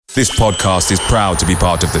This podcast is proud to be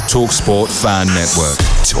part of the TalkSport Fan Network.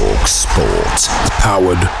 TalkSport.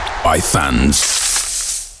 Powered by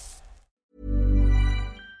fans.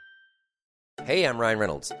 Hey, I'm Ryan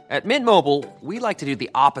Reynolds. At Mint Mobile, we like to do the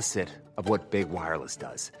opposite of what Big Wireless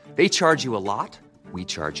does. They charge you a lot, we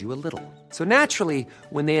charge you a little. So naturally,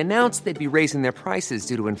 when they announced they'd be raising their prices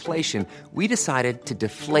due to inflation, we decided to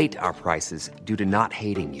deflate our prices due to not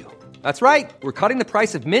hating you. That's right. We're cutting the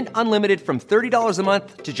price of Mint Unlimited from $30 a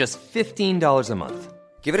month to just $15 a month.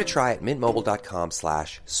 Give it a try at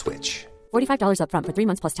mintmobile.com/switch. $45 up front for 3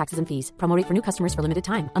 months plus taxes and fees. Promo rate for new customers for limited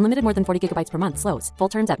time. Unlimited more than 40 gigabytes per month. Slows full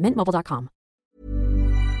terms at mintmobile.com.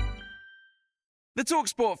 The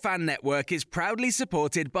TalkSport Fan Network is proudly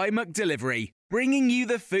supported by McDelivery, bringing you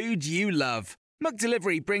the food you love.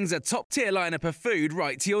 McDelivery brings a top-tier lineup of food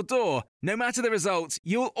right to your door. No matter the result,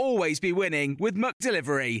 you'll always be winning with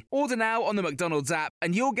McDelivery. Order now on the McDonald's app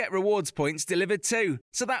and you'll get rewards points delivered too.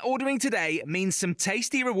 So that ordering today means some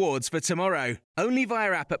tasty rewards for tomorrow. Only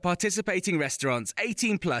via app at participating restaurants.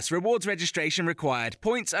 18 plus. Rewards registration required.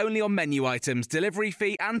 Points only on menu items. Delivery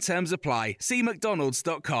fee and terms apply. See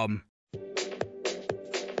mcdonalds.com.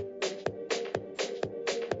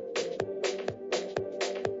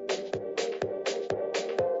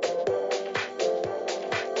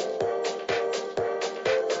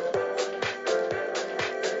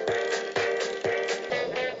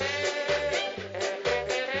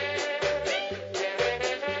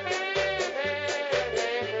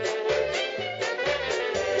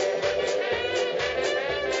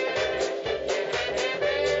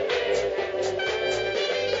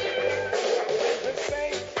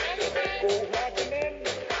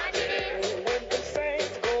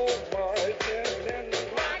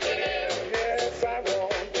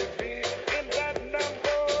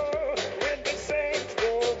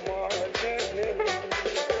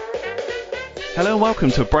 Hello and welcome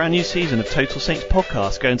to a brand new season of Total Saints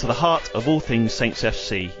podcast, going to the heart of all things Saints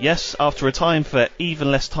FC. Yes, after a time for even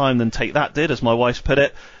less time than Take That did, as my wife put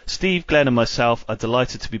it, Steve, Glenn and myself are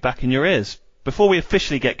delighted to be back in your ears. Before we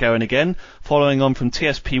officially get going again, following on from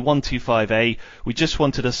TSP 125A, we just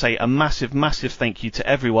wanted to say a massive thank you to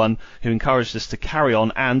everyone who encouraged us to carry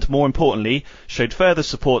on and, more importantly, showed further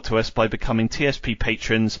support to us by becoming TSP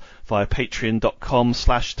patrons via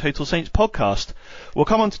patreon.com/Total Saints podcast. We'll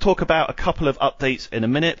come on to talk about a couple of updates in a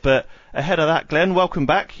minute, but ahead of that, Glenn, welcome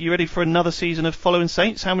back. You ready for another season of Following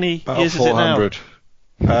Saints? How many years is it now? 400.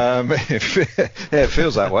 It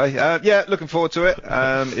feels that way. Yeah, looking forward to it.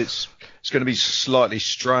 It's going to be slightly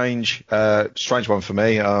strange one for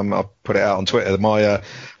me. I put it out on Twitter. My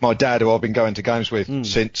dad, who I've been going to games with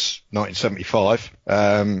since 1975,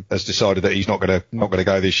 has decided that he's not going to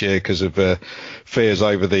go this year because of fears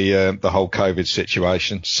over the whole COVID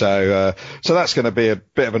situation. So that's going to be a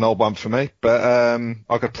bit of an old one for me. But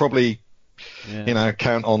I could probably,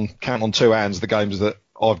 count on two hands the games that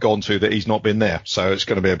I've gone to that he's not been there, so it's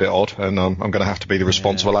going to be a bit odd, and I'm going to have to be the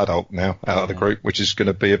responsible adult now out of the group, which is going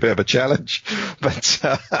to be a bit of a challenge. But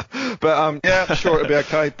yeah, I'm sure it'll be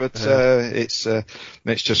okay. But it's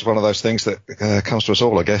just one of those things that comes to us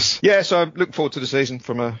all, I guess. Yeah, so I'm looking forward to the season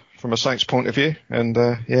from a Saints point of view, and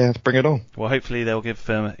bring it on. Well, hopefully they'll give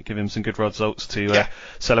him some good results to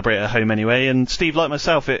celebrate at home anyway. And Steve, like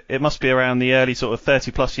myself, it must be around the early sort of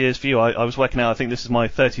 30 plus years for you. I was working out, I think this is my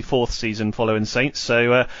 34th season following Saints,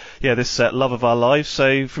 so this love of our lives.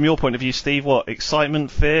 So from your point of view, Steve, what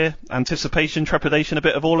excitement, fear, anticipation, trepidation, a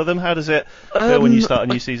bit of all of them? How does it feel when you start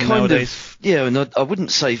a new season nowadays? And I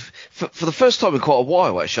wouldn't say for the first time in quite a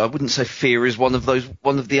while, actually, I wouldn't say fear is one of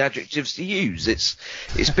the adjectives to use. It's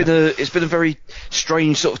been a very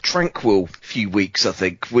strange sort of tranquil few weeks. I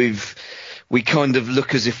think we kind of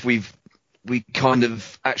look as if we kind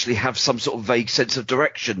of actually have some sort of vague sense of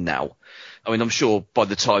direction now. I mean, I'm sure by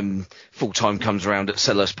the time full time comes around at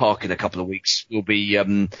Selhurst Park in a couple of weeks, we'll be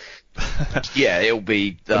it'll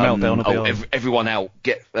be everyone out,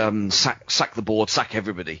 get sack the board, sack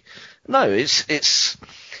everybody. No, it's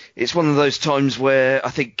one of those times where I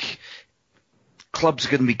think clubs are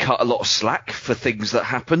going to be cut a lot of slack for things that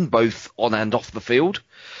happen both on and off the field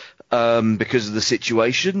because of the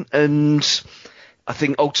situation, and I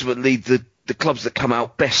think ultimately the clubs that come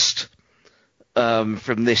out best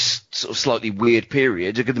from this sort of slightly weird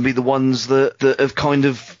period are going to be the ones that have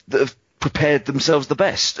prepared themselves the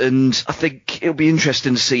best. And I think it'll be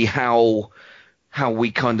interesting to see how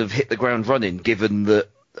we kind of hit the ground running, given that,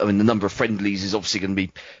 I mean, the number of friendlies is obviously going to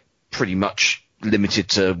be pretty much limited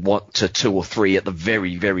to 2 or 3 at the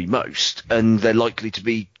very, very most, and they're likely to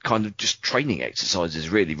be kind of just training exercises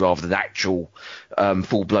really, rather than actual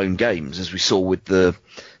full-blown games, as we saw with the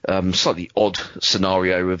slightly odd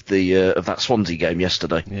scenario of that Swansea game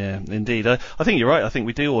yesterday. Yeah, indeed. I think you're right. I think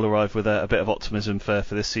we do all arrive with a bit of optimism for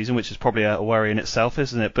this season, which is probably a worry in itself,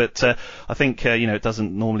 isn't it? But I think it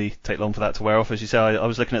doesn't normally take long for that to wear off. As you say, I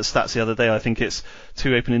was looking at stats the other day. I think it's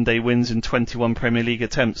 2 opening day wins in 21 Premier League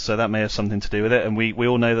attempts, so that may have something to do with it. And we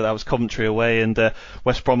all know that was Coventry away and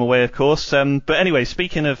West Brom away, of course. But anyway,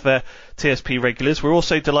 speaking of TSP regulars, we're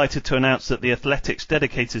also delighted to announce that the Athletic's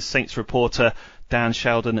dedicated Saints reporter Dan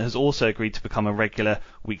Sheldon has also agreed to become a regular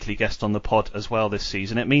weekly guest on the pod as well this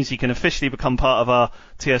season. It means he can officially become part of our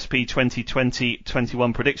TSP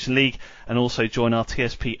 2020-21 Prediction League and also join our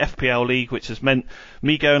TSP FPL League, which has meant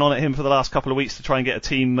me going on at him for the last couple of weeks to try and get a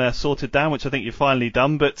team sorted down, which I think you've finally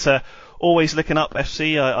done. But always looking up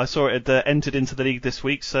FC. I saw it had entered into the league this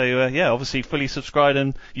week, so obviously fully subscribed.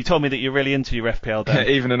 And you told me that you're really into your FPL, Dan.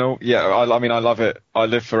 Even and all, I mean, I love it. I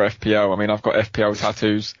live for FPL. I mean, I've got FPL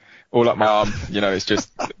tattoos all up my arm. It's just,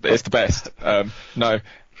 it's the best. No,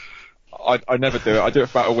 I never do it. I do it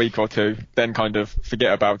for about a week or two, then kind of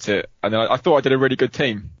forget about it. And then I thought I did a really good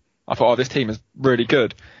team. I thought, this team is really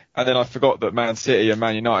good. And then I forgot that Man City and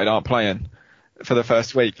Man United aren't playing for the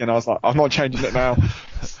first week. And I was like, I'm not changing it now.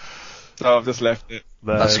 So I've just left it.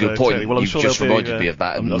 That's a good point. Totally. Well, You've just reminded me of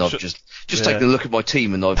that, and I've just taken a look at my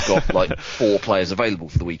team, and I've got like 4 players available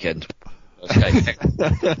for the weekend. Okay.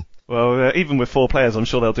 Well, even with 4 players, I'm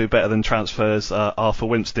sure they'll do better than transfers Arthur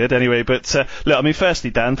Wimps did. Anyway, but look, I mean,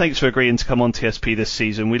 firstly, Dan, thanks for agreeing to come on TSP this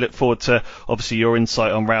season. We look forward to, obviously, your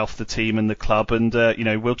insight on Ralph, the team and the club. And,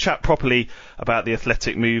 we'll chat properly about the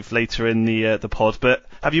Athletic move later in the pod. But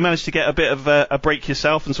have you managed to get a bit of a break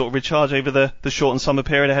yourself and sort of recharge over the shortened summer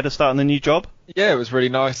period ahead of starting the new job? Yeah, it was really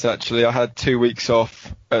nice, actually. I had 2 weeks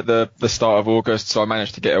off at the start of August, so I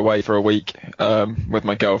managed to get away for a week with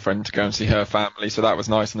my girlfriend to go and see her family, so that was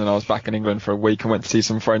nice. And then I was back in England for a week and went to see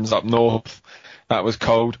some friends up north. That was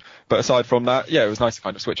cold. But aside from that, it was nice to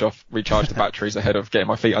kind of switch off, recharge the batteries ahead of getting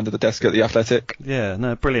my feet under the desk at the Athletic. Yeah,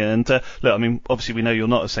 no, brilliant. And look, I mean, obviously we know you're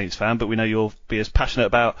not a Saints fan, but we know you'll be as passionate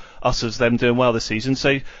about us as them doing well this season.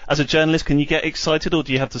 So as a journalist, can you get excited, or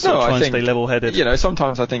do you have to sort of try and stay level-headed?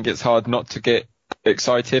 Sometimes I think it's hard not to get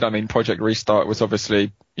excited. I mean, Project Restart was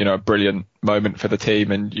obviously, a brilliant moment for the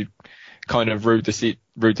team, and you kind of rued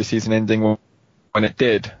the season ending when it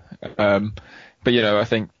did. But I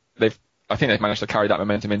think they've managed to carry that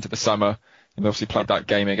momentum into the summer, and obviously played that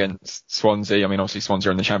game against Swansea. I mean, obviously Swansea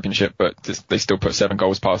are in the Championship, but they still put 7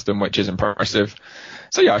 goals past them, which is impressive.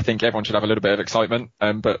 So I think everyone should have a little bit of excitement.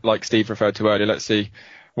 But like Steve referred to earlier, let's see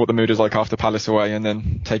what the mood is like after Palace away, and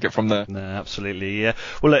then take it from there. No, absolutely, yeah.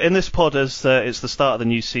 Well, in this pod, as it's the start of the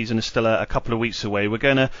new season, is still a couple of weeks away, we're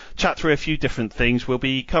going to chat through a few different things. We'll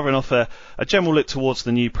be covering off a general look towards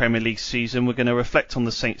the new Premier League season. We're going to reflect on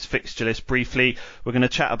the Saints fixture list briefly. We're going to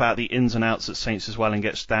chat about the ins and outs at Saints as well and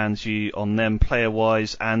get Stan's view on them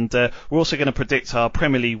player-wise. And we're also going to predict our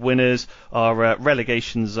Premier League winners, our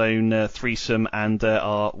relegation zone threesome, and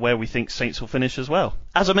where we think Saints will finish as well.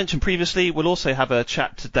 As I mentioned previously, we'll also have a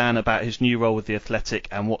chat to Dan about his new role with the Athletic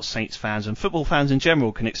and what Saints fans and football fans in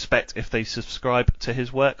general can expect if they subscribe to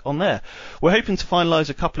his work on there. We're hoping to finalise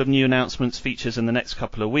a couple of new announcements, features in the next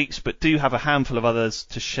couple of weeks, but do have a handful of others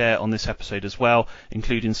to share on this episode as well,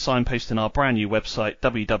 including signposting our brand new website,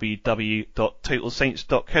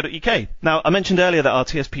 www.totalsaints.co.uk. Now, I mentioned earlier that our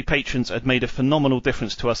TSP patrons had made a phenomenal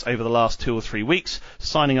difference to us over the last 2 or 3 weeks,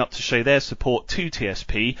 signing up to show their support to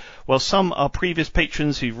TSP. While some are previous patrons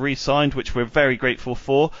who've re-signed, which we're very grateful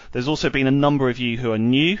for, there's also been a number of you who are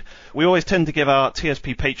new. We always tend to give our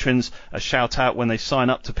TSP patrons a shout out when they sign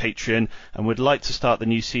up to Patreon, and would like to start the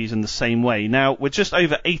new season the same way. Now, we're just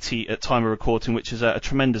over 80 at time of recording, which is a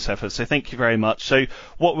tremendous effort, so thank you very much. So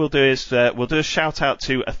what we'll do is we'll do a shout out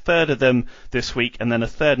to a third of them this week, and then a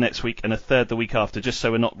third next week, and a third the week after, just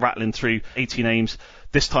so we're not rattling through 80 names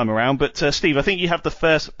this time around. But Steve, I think you have the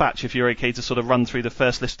first batch, if you're okay to sort of run through the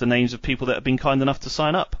first list of names of people that have been kind enough to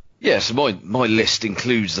sign up. Yeah, so my list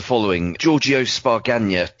includes the following: Giorgio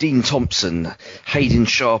Spargagna, Dean Thompson, Hayden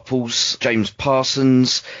Sharples, James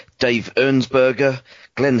Parsons, Dave Ernsberger,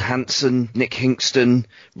 Glenn Hansen, Nick Hinkston,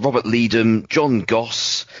 Robert Leedham, John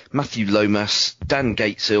Goss, Matthew Lomas, Dan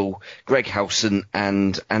Gatesill, Greg Howson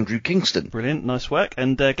and Andrew Kingston. Brilliant, nice work.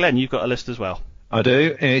 And Glenn, you've got a list as well. I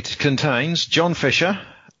do. It contains John Fisher,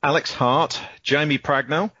 Alex Hart, Jamie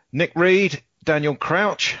Pragnell, Nick Reed, Daniel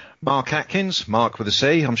Crouch, Mark Atkins, Mark with a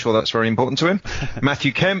C, I'm sure that's very important to him,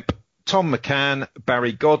 Matthew Kemp, Tom McCann,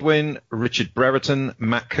 Barry Godwin, Richard Brereton,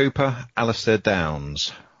 Matt Cooper, Alistair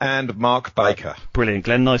Downs, and Mark Baker. Brilliant,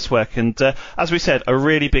 Glenn, nice work. And as we said, a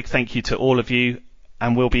really big thank you to all of you.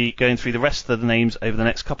 and we'll be going through the rest of the names over the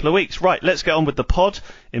next couple of weeks. Right, let's get on with the pod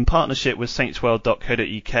in partnership with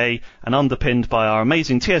saintsworld.co.uk and underpinned by our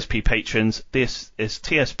amazing TSP patrons. This is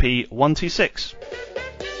TSP 126.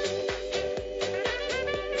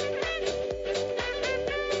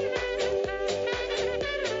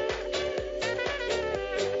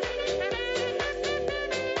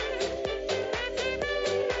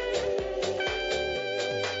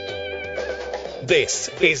 This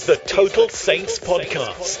is the Total Saints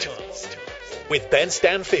Podcast with Ben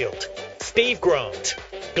Stanfield, Steve Grant,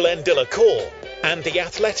 Glenn Delacour, and The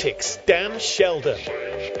Athletic's Dan Sheldon.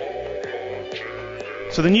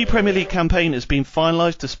 So the new Premier League campaign has been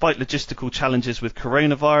finalised despite logistical challenges with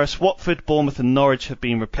coronavirus. Watford, Bournemouth and Norwich have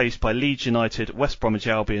been replaced by Leeds United, West Bromwich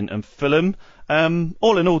Albion and Fulham.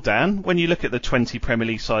 All in all, Dan, when you look at the 20 Premier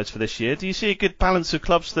League sides for this year, do you see a good balance of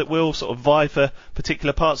clubs that will sort of vie for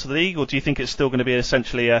particular parts of the league, or do you think it's still going to be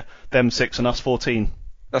essentially them 6 and us 14?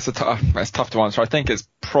 That's tough to answer. I think it's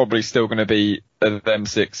probably still going to be them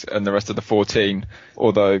 6 and the rest of the 14.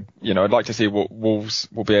 Although, I'd like to see what Wolves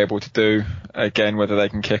will be able to do again, whether they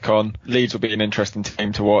can kick on. Leeds will be an interesting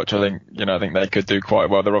team to watch. I think they could do quite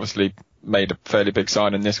well. They're obviously made a fairly big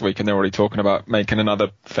signing this week and they're already talking about making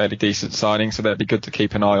another fairly decent signing. So that'd be good to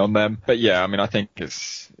keep an eye on them. But yeah, I think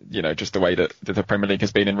it's, just the way that the Premier League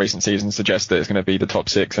has been in recent seasons suggests that it's going to be the top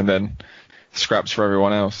 6 and then scraps for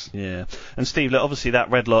everyone else. Yeah. And Steve, look, obviously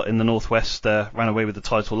that red lot in the Northwest ran away with the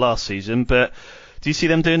title last season, but do you see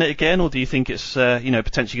them doing it again, or do you think it's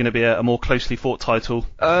potentially going to be a more closely fought title?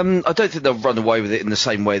 I don't think they'll run away with it in the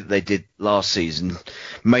same way that they did last season,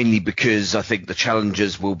 mainly because I think the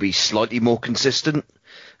challengers will be slightly more consistent.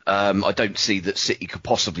 I don't see that City could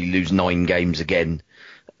possibly lose 9 games again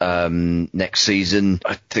next season.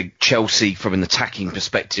 I think Chelsea, from an attacking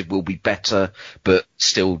perspective, will be better, but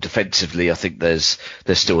still defensively, I think there's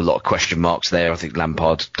still a lot of question marks there. I think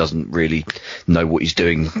Lampard doesn't really know what he's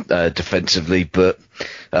doing defensively, but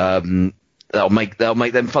that'll make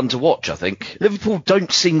them fun to watch. I think Liverpool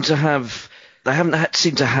seem to have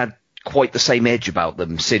quite the same edge about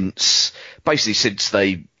them since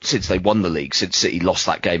they won the league, since City lost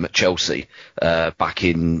that game at Chelsea back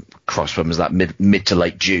in, when was that, mid to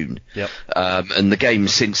late June. Yep. And the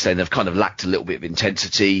games since then have kind of lacked a little bit of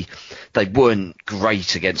intensity. They weren't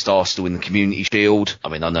great against Arsenal in the Community Shield.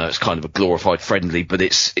 I know it's kind of a glorified friendly, but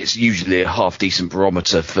it's usually a half decent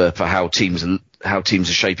barometer for how teams are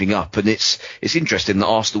shaping up. And it's interesting that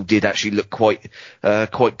Arsenal did actually look quite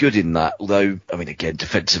good in that. Although, again,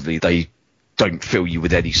 defensively, they don't fill you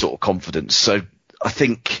with any sort of confidence. So I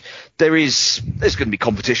think there's going to be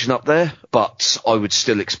competition up there, but I would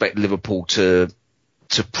still expect Liverpool to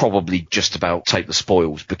probably just about take the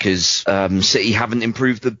spoils, because City haven't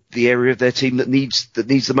improved the area of their team that needs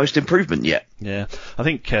the most improvement yet. Yeah, I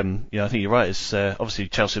think you're right. It's obviously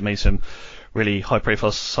Chelsea made some really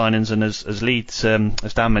high-profile signings, and as Leeds,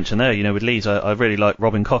 as Dan mentioned there, with Leeds, I really like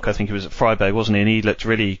Robin Koch. I think he was at Freiburg, wasn't he? And he looked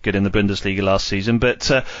really good in the Bundesliga last season. But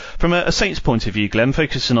from a Saints point of view, Glenn,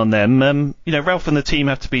 focusing on them, Ralph and the team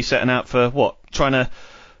have to be setting out for trying to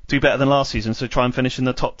do better than last season, so try and finish in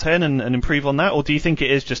the top 10 and improve on that? Or do you think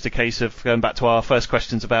it is just a case of, going back to our first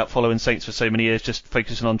questions about following Saints for so many years, just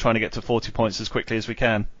focusing on trying to get to 40 points as quickly as we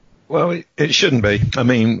can? Well, it shouldn't be.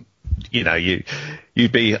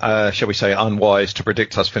 You'd be, shall we say, unwise to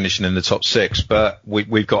predict us finishing in the top 6, but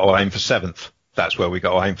we've got to aim for 7th. That's where we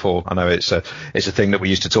got to aim for. I know it's a thing that we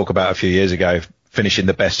used to talk about a few years ago, finishing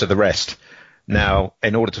the best of the rest. Now,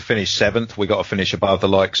 in order to finish 7th, we've got to finish above the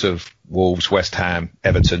likes of Wolves, West Ham,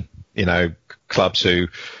 Everton, clubs who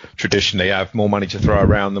traditionally have more money to throw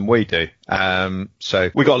around than we do.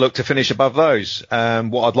 So we've got to look to finish above those.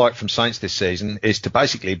 What I'd like from Saints this season is to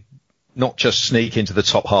basically not just sneak into the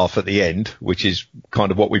top half at the end, which is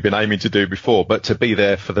kind of what we've been aiming to do before, but to be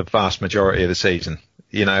there for the vast majority of the season.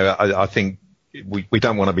 I think we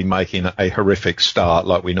don't want to be making a horrific start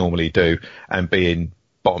like we normally do and being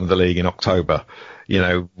bottom of the league in October.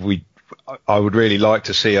 I would really like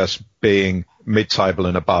to see us being mid-table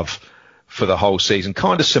and above for the whole season,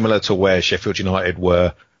 kind of similar to where Sheffield United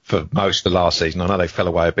were for most of the last season. I know they fell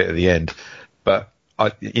away a bit at the end, but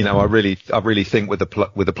I really think with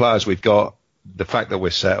the players we've got, the fact that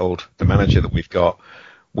we're settled, the manager that we've got,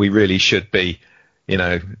 we really should be,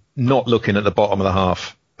 not looking at the bottom of the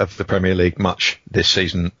half of the Premier League much this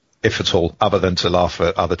season if at all, other than to laugh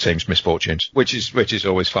at other teams' misfortunes, which is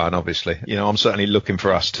always fun, obviously. I'm certainly looking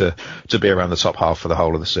for us to be around the top half for the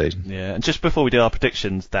whole of the season. Yeah, and just before we do our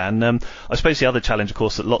predictions, Dan, I suppose the other challenge, of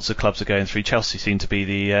course, that lots of clubs are going through, Chelsea seem to be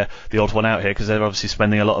the odd one out here because they're obviously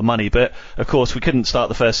spending a lot of money. But, of course, we couldn't start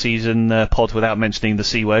the first season pod without mentioning the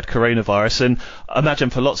C word, coronavirus. And I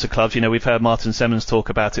imagine for lots of clubs, we've heard Martin Semmens talk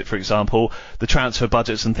about it, for example, the transfer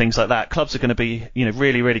budgets and things like that. Clubs are going to be,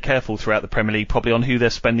 really, really careful throughout the Premier League, probably on who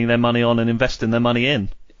they're spending their money on and investing their money in.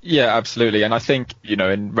 Yeah, absolutely. And I think,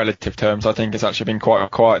 in relative terms, I think it's actually been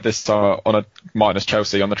quite quiet this summer on a minus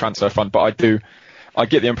Chelsea on the transfer front. But I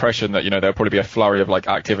get the impression that, there'll probably be a flurry of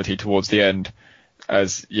activity towards the end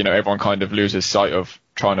as, everyone kind of loses sight of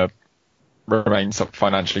trying to remain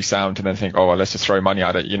financially sound and then think, oh, well, let's just throw money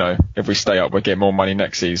at it. If we stay up, we'll get more money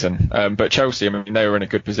next season. But Chelsea, they were in a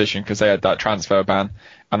good position because they had that transfer ban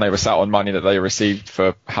and they were sat on money that they received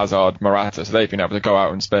for Hazard, Morata. So they've been able to go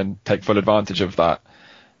out and take full advantage of that.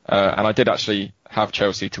 And I did actually have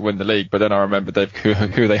Chelsea to win the league, but then I remembered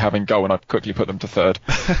who they have in goal, and I quickly put them to third.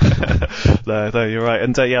 No, you're right.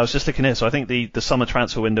 And I was just looking here. So I think the summer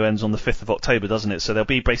transfer window ends on the 5th of October, doesn't it? So there'll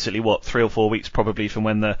be basically 3 or 4 weeks probably from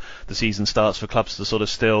when the season starts for clubs to sort of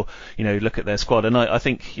still look at their squad. And I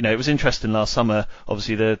think it was interesting last summer.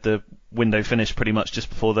 Obviously the window finished pretty much just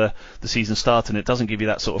before the season started, and it doesn't give you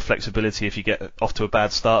that sort of flexibility if you get off to a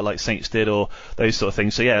bad start like Saints did or those sort of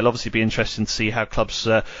things. So yeah, it'll obviously be interesting to see how clubs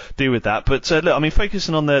do with that. But look,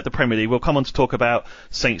 focusing on the Premier League, we'll come on to talk about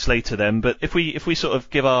Saints later then. But if we sort of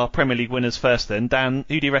give our Premier League winners first then, Dan,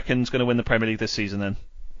 who do you reckon is going to win the Premier League this season then?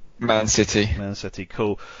 Man City,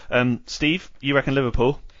 cool. Steve, you reckon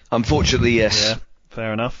Liverpool? Unfortunately, yes. Yeah,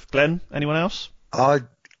 fair enough. Glenn, anyone else?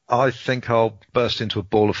 I think I'll burst into a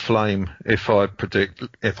ball of flame if I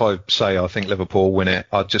say I think Liverpool win it.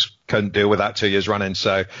 I just couldn't deal with that 2 years running.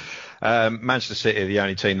 So Manchester City are the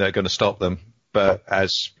only team that are going to stop them. But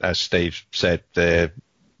as Steve said, they've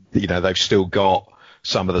still got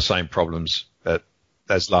some of the same problems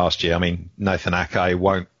as last year. Nathan Ake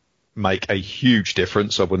won't make a huge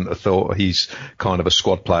difference. I wouldn't have thought he's kind of a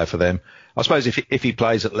squad player for them. I suppose if he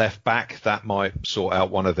plays at left back, that might sort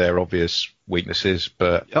out one of their obvious weaknesses.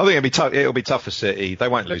 But I think it'll be tough for City. They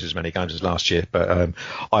won't lose as many games as last year, but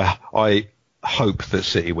I hope that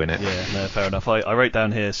City win it. Yeah, no, fair enough. I wrote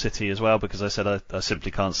down here City as well because I said I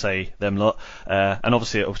simply can't say them lot. And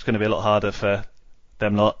obviously it's going to be a lot harder for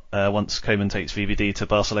them lot once Koeman takes VVD to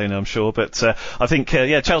Barcelona, I'm sure. But I think,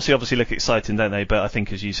 Chelsea obviously look exciting, don't they? But I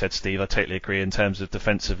think, as you said, Steve, I totally agree in terms of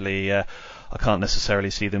defensively. I can't necessarily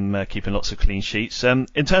see them keeping lots of clean sheets.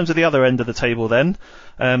 In terms of the other end of the table then,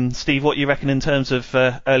 Steve, what you reckon in terms of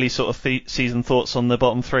early sort of season thoughts on the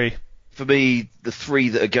bottom three? For me, the three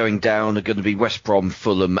that are going down are going to be West Brom,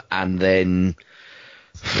 Fulham, and then,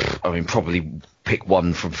 probably pick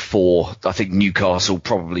one from four. I think Newcastle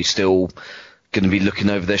probably still going to be looking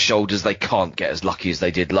over their shoulders. They can't get as lucky as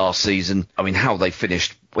they did last season. How they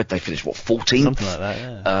finished, 14th? Something like that,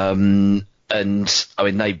 yeah.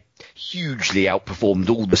 And they hugely outperformed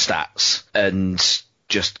all the stats and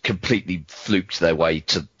just completely fluked their way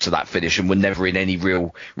to that finish and were never in any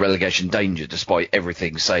real relegation danger, despite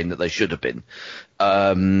everything saying that they should have been.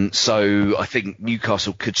 So I think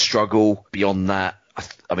Newcastle could struggle. Beyond that,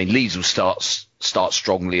 Leeds will start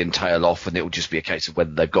strongly and tail off, and it will just be a case of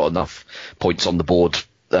whether they've got enough points on the board.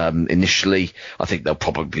 Initially, I think they'll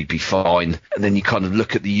probably be fine. And then you kind of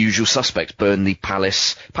look at the usual suspects: Burnley,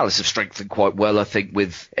 Palace. Palace have strengthened quite well, I think,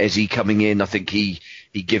 with Eze coming in. I think he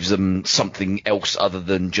gives them something else other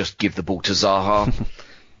than just give the ball to Zaha.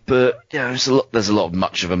 But there's a lot of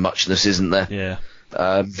muchness, isn't there? Yeah.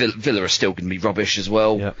 Villa are still going to be rubbish as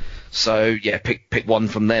well. Yep. So pick one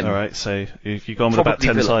from them. All right. So you've gone with about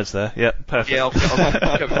 10 Villa. Sides there. Yeah, perfect. Yeah,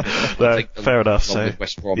 I'll go fair enough. So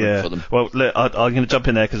West Brom yeah. for them. Well, look, I'm going to jump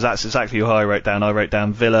in there because that's exactly who I wrote down. I wrote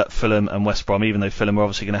down Villa, Fulham, and West Brom. Even though Fulham are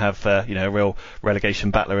obviously going to have a real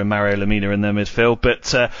relegation battler in Mario Lemina in their midfield.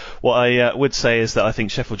 But what I would say is that I think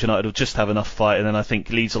Sheffield United will just have enough fight, and then I think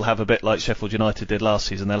Leeds will have a bit like Sheffield United did last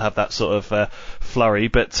season. They'll have that sort of flurry.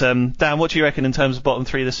 But Dan, what do you reckon in terms of bottom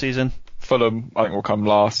three this season? Fulham, I think, will come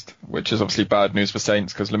last, which is obviously bad news for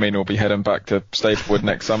Saints because Lemina will be heading back to Staplewood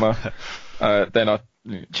next summer. Then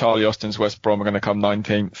Charlie Austin's West Brom are going to come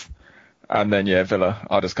 19th. And then, Villa.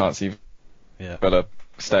 I just can't see Villa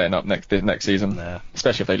staying up next season,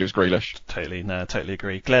 especially if they lose Grealish. Totally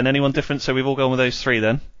agree. Glenn, anyone different? So we've all gone with those three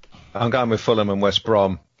then? I'm going with Fulham and West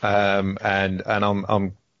Brom. And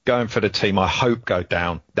I'm going for the team I hope go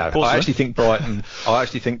down. No, I actually think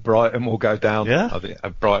Brighton will go down. Yeah? I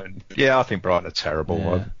think Brighton are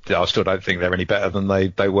terrible. Yeah. I still don't think they're any better than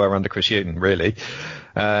they were under Chris Hughton, really.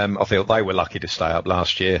 I feel they were lucky to stay up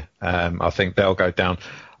last year. I think they'll go down.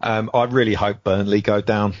 I really hope Burnley go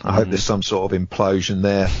down. I hope there's some sort of implosion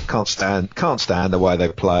there. Can't stand the way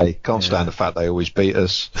they play. Can't stand the fact they always beat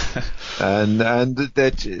us. and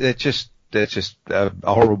they're just a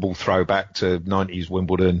horrible throwback to 90s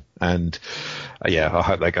Wimbledon, and I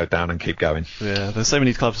hope they go down and keep going. Yeah, there's so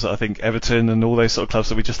many clubs that I think Everton and all those sort of clubs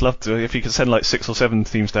that we just love to. If you could send like 6 or 7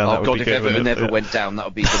 teams down, that would be good. If Everton never went down, that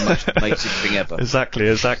would be the most amazing thing ever.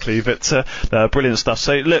 Exactly. But brilliant stuff.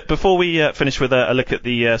 So look, before we finish with a look at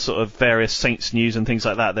the sort of various Saints news and things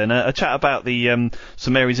like that, then a chat about the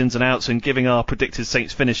St Mary's ins and outs and giving our predicted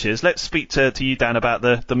Saints finishes. Let's speak to you, Dan, about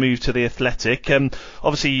the move to the Athletic.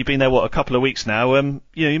 Obviously, you've been there a couple of weeks now.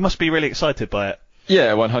 You must be really excited by it.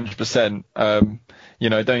 Yeah, 100%.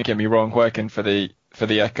 Don't get me wrong, working for the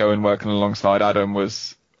Echo and working alongside Adam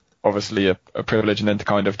was obviously a privilege, and then to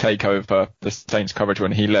kind of take over the Saints coverage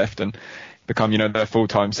when he left and become, their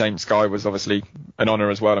full-time Saints guy was obviously an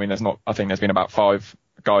honour as well. I mean, I think there's been about 5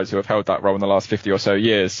 guys who have held that role in the last 50 or so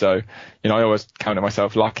years. So, I always counted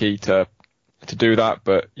myself lucky to do that.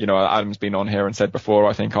 But, Adam's been on here and said before,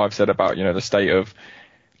 I think I've said about, the state of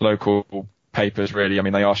local papers, really. I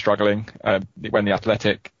mean, they are struggling. When the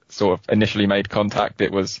Athletic sort of initially made contact,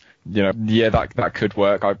 it was, that could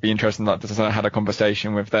work. I'd be interested in that. I had a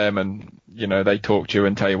conversation with them, and, they talk to you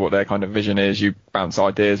and tell you what their kind of vision is. You bounce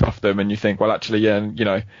ideas off them, and you think, well, actually,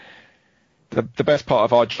 the best part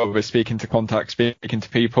of our job is speaking to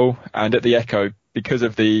people. And at the Echo, because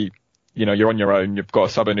of the, you're on your own, you've got a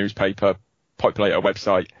sub newspaper, populate a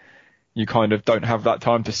website, you kind of don't have that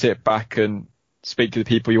time to sit back and speak to the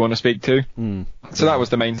people you want to speak to. So that was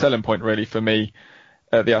the main selling point really for me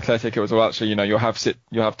at the Athletic. It was, well, actually, you'll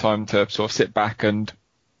have time to sort of sit back and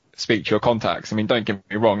speak to your contacts. I mean, don't get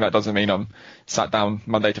me wrong, that doesn't mean I'm sat down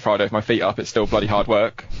Monday to Friday with my feet up. It's still bloody hard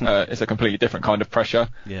work. It's a completely different kind of pressure.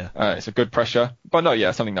 It's a good pressure, but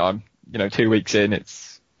no, something that I'm 2 weeks in,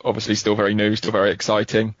 it's obviously still very new, still very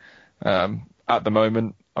exciting. At the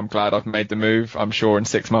moment, I'm glad I've made the move. I'm sure in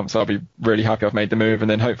 6 months I'll be really happy I've made the move, and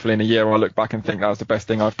then hopefully in a year I'll look back and think that was the best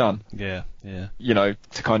thing I've done. Yeah.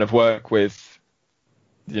 To kind of work with,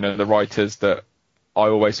 the writers that I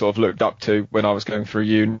always sort of looked up to when I was going through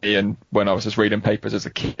uni and when I was just reading papers as a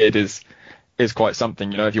kid is quite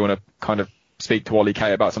something. If you want to kind of speak to Ollie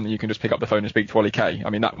Kay about something, you can just pick up the phone and speak to Ollie Kay. I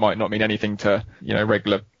mean, that might not mean anything to,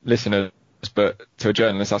 regular listeners, but to a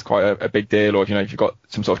journalist, that's quite a big deal. Or, if you've got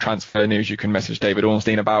some sort of transfer news, you can message David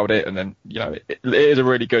Ornstein about it. And then, it is a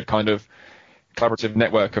really good kind of collaborative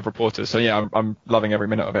network of reporters. So, yeah, I'm loving every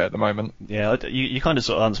minute of it at the moment. Yeah, you kind of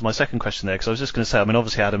sort of answered my second question there, because I was just going to say, I mean,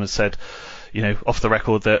 obviously Adam has said, off the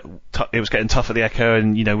record that it was getting tough at the Echo,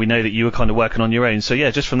 and, we know that you were kind of working on your own. So,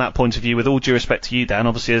 yeah, just from that point of view, with all due respect to you, Dan,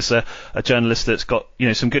 obviously as a journalist that's got,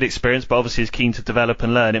 some good experience, but obviously is keen to develop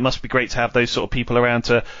and learn, it must be great to have those sort of people around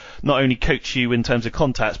to not only coach you in terms of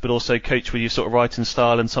contacts, but also coach with your sort of writing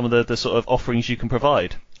style and some of the sort of offerings you can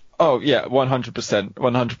provide. Oh, yeah,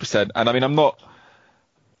 100%. And I mean,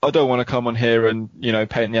 I don't want to come on here and,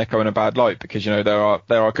 paint the Echo in a bad light, because,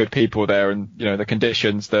 there are good people there, and, the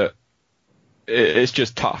conditions that it's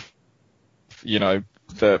just tough. The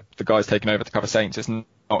guys taking over to cover Saints, it's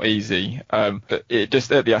not easy. But it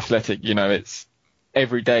just at the Athletic, it's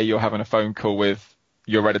every day you're having a phone call with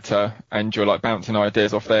your editor and you're like bouncing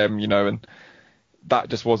ideas off them, and that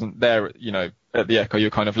just wasn't there, at the Echo.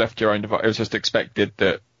 You kind of left your own device. It was just expected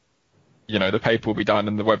that, the paper will be done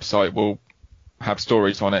and the website will have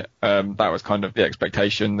stories on it. That was kind of the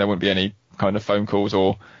expectation. There wouldn't be any kind of phone calls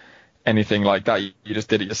or anything like that. You just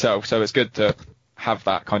did it yourself. So it's good to have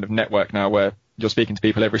that kind of network now where you're speaking to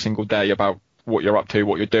people every single day about what you're up to,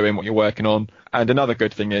 what you're doing, what you're working on. And another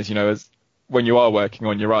good thing is, as when you are working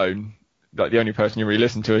on your own, like the only person you really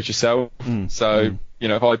listen to is yourself. So,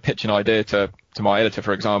 if I pitch an idea to my editor,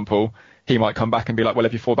 for example, he might come back and be like, well,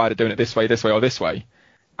 if you thought about it doing it this way, or this way.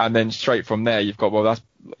 And then straight from there, you've got, well, that's,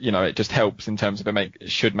 it just helps in terms of it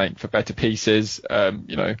should make for better pieces.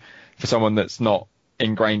 For someone that's not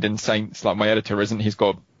ingrained in Saints like my editor isn't, he's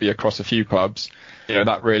got to be across a few clubs.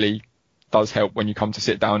 That really does help when you come to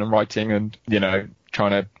sit down and writing and,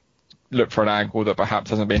 trying to look for an angle that perhaps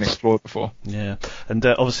hasn't been explored before. Yeah, and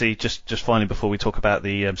obviously, just finally before we talk about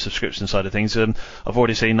the subscription side of things, I've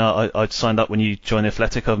already seen I signed up when you joined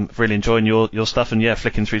Athletic. I'm really enjoying your stuff, and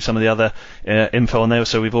flicking through some of the other info on there.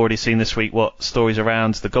 So we've already seen this week what stories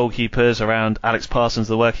around the goalkeepers, around Alex Parsons,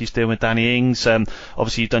 the work he's doing with Danny Ings.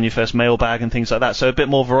 Obviously, you've done your first mailbag and things like that. So a bit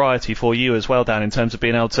more variety for you as well, Dan, in terms of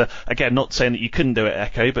being able to, again, not saying that you couldn't do it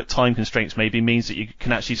at Echo, but time constraints maybe means that you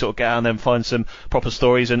can actually sort of get out and then find some proper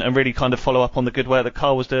stories and really kind of follow up on the good work that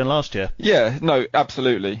Carl was doing last year. Yeah, no,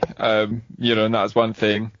 absolutely. And that was one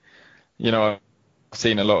thing. I've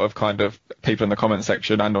seen a lot of kind of people in the comment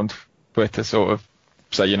section and on Twitter sort of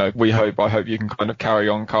say, I hope you can kind of carry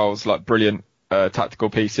on Carl's like brilliant tactical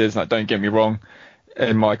pieces. Like, don't get me wrong.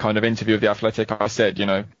 In my kind of interview with The Athletic, I said,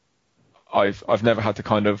 I've never had to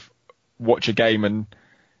kind of watch a game and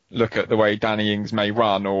look at the way Danny Ings may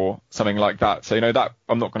run or something like that. So, that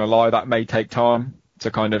I'm not going to lie, that may take time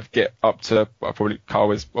to kind of get up to,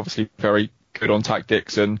 Carl is obviously very good on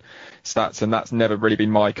tactics and stats, and that's never really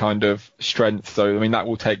been my kind of strength. So, that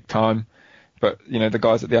will take time. But, the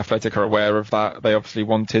guys at The Athletic are aware of that. They obviously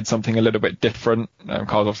wanted something a little bit different.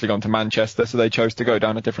 Carl's obviously gone to Manchester, so they chose to go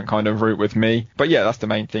down a different kind of route with me. But yeah, that's the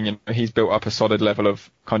main thing. He's built up a solid level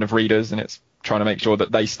of kind of readers, and it's trying to make sure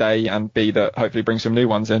that they stay and B, that hopefully bring some new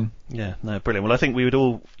ones in. Yeah, no, brilliant. Well, I think we would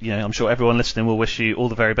all, I'm sure everyone listening will wish you all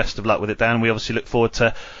the very best of luck with it, Dan. We obviously look forward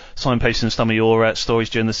to signposting some of your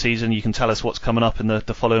stories during the season. You can tell us what's coming up in the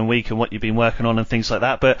following week and what you've been working on and things like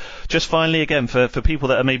that. But just finally, again, for people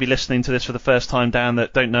that are maybe listening to this for the first time, Dan,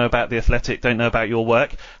 that don't know about The Athletic, don't know about your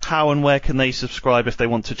work, how and where can they subscribe if they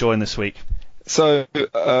want to join this week? So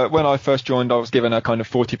when I first joined, I was given a kind of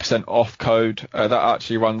 40% off code. That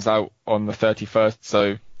actually runs out on the 31st.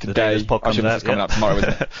 So today, it's coming out tomorrow,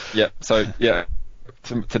 isn't it? Yeah. So yeah,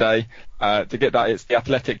 today to get that, it's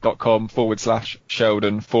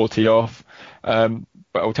theathletic.com/Sheldon 40 off. But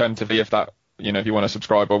alternatively, if you want to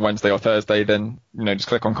subscribe on Wednesday or Thursday, then just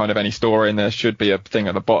click on kind of any story, and there should be a thing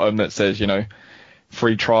at the bottom that says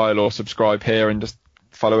free trial or subscribe here, and just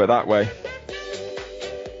follow it that way.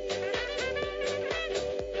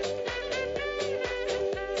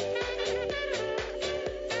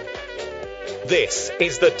 This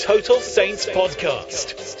is the Total Saints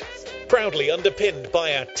podcast, proudly underpinned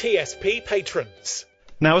by our TSP patrons.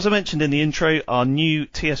 Now, as I mentioned in the intro, our new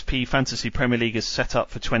TSP Fantasy Premier League is set up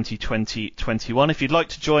for 2020-21. If you'd like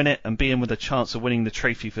to join it and be in with a chance of winning the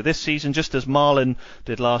trophy for this season, just as Marlon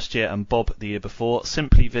did last year and Bob the year before,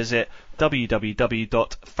 simply visit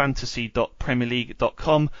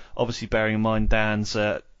www.fantasy.premierleague.com, obviously bearing in mind Dan's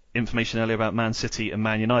information earlier about Man City and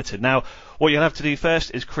Man United. Now, what you'll have to do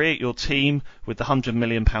first is create your team with the £100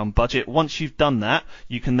 million budget. Once you've done that,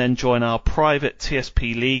 you can then join our private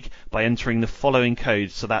TSP League by entering the following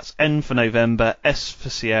codes. So that's N for November, S for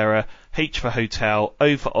Sierra, H for Hotel,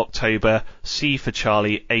 O for October, C for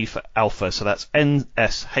Charlie, A for Alpha. So that's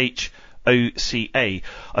NSH OCA.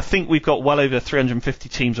 I think we've got well over 350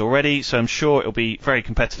 teams already, so I'm sure it'll be very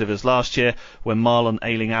competitive as last year when Marlon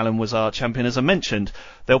Ayling-Allen was our champion. As I mentioned,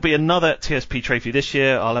 there'll be another TSP trophy this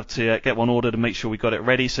year. I'll have to get one ordered and make sure we got it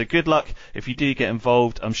ready, so good luck if you do get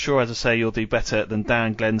involved. I'm sure, as I say, you'll do better than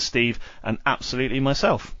Dan, Glenn, Steve and absolutely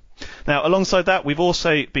myself. Now, alongside that, we've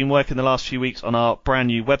also been working the last few weeks on our brand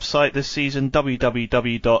new website this season,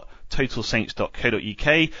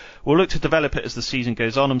 www.totalsaints.co.uk. We'll look to develop it as the season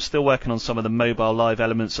goes on. I'm still working on some of the mobile live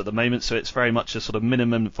elements at the moment, so it's very much a sort of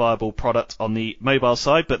minimum viable product on the mobile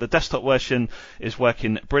side, but the desktop version is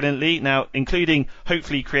working brilliantly. Now, including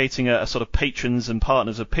hopefully creating a sort of patrons and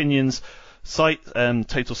partners opinions site,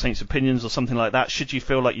 Total Saints Opinions or something like that, should you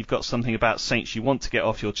feel like you've got something about Saints you want to get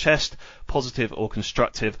off your chest, positive or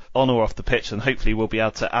constructive, on or off the pitch, and hopefully we'll be able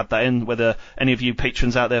to add that in. Whether any of you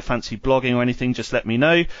patrons out there fancy blogging or anything, just let me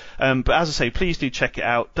know. But as I say, please do check it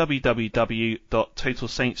out,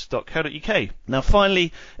 www.totalsaints.co.uk. Now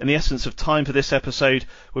finally, in the essence of time for this episode,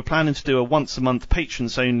 we're planning to do a once a month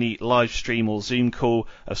patrons only live stream or Zoom call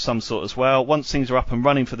of some sort as well. Once things are up and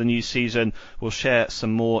running for the new season, we'll share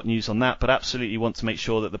some more news on that, but absolutely want to make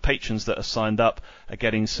sure that the patrons that are signed up are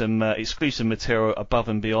getting some exclusive material above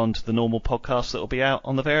and beyond the normal podcasts that will be out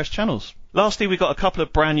on the various channels. Lastly, we've got a couple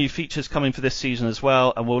of brand new features coming for this season as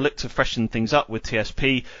well, and we'll look to freshen things up with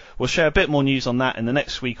TSP. We'll share a bit more news on that in the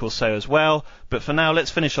next week or so as well, but for now let's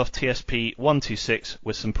finish off TSP 126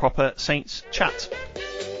 with some proper Saints chat.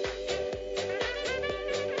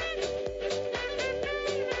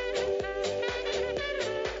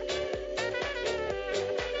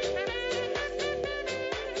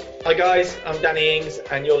 Hi guys, I'm Danny Ings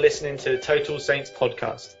and you're listening to the Total Saints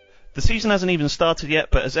podcast. The season hasn't even started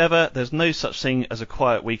yet, but as ever, there's no such thing as a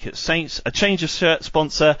quiet week at Saints. A change of shirt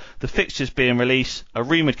sponsor, the fixtures being released, a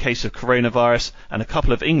rumoured case of coronavirus, and a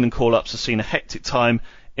couple of England call-ups have seen a hectic time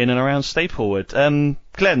in and around Staplewood.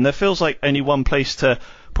 Glenn, there feels like only one place to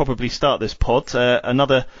probably start this pod.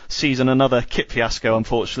 Another season, another kit fiasco,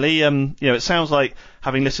 unfortunately. It sounds like,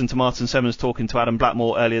 having listened to Martin Semmens talking to Adam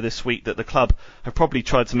Blackmore earlier this week, that the club have probably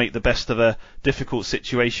tried to make the best of a difficult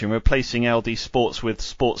situation, replacing LD Sports with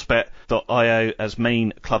Sportsbet.io as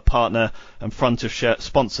main club partner and front of shirt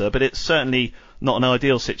sponsor. But it's certainly not an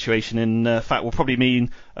ideal situation. In fact, will probably mean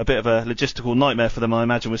a bit of a logistical nightmare for them, I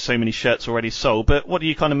imagine, with so many shirts already sold. But what do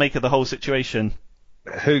you kind of make of the whole situation?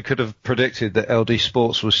 Who could have predicted that LD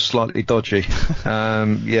Sports was slightly dodgy?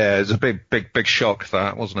 Yeah, it was a big shock,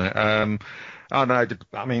 that, wasn't it?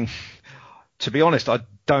 I mean, to be honest, I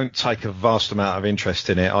don't take a vast amount of interest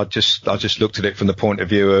in it. I just looked at it from the point of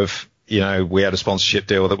view of, we had a sponsorship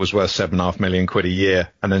deal that was worth £7.5 million a year,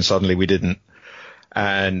 and then suddenly we didn't.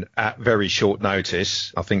 And at very short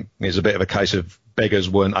notice, I think there's a bit of a case of beggars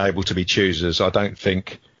weren't able to be choosers. I don't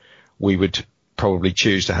think we would probably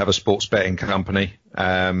choose to have a sports betting company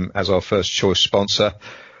as our first choice sponsor.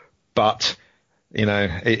 But,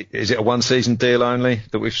 is it a one season deal only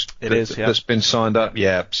that's been signed up?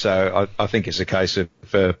 Yeah. So I think it's a case of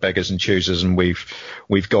beggars and choosers, and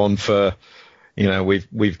we've gone for,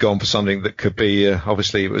 we've gone for something that could be,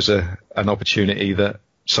 obviously it was an opportunity that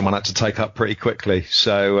someone had to take up pretty quickly.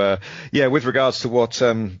 So, with regards to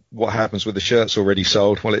what happens with the shirts already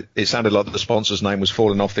sold, well, it sounded like the sponsor's name was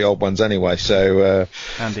falling off the old ones anyway. So,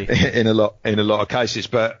 Andy. in a lot of cases,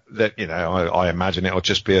 but that, I imagine it'll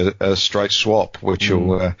just be a straight swap, which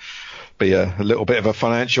will be a little bit of a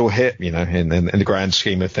financial hit. In the grand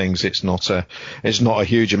scheme of things, it's not a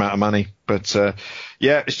huge amount of money, but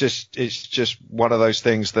it's just one of those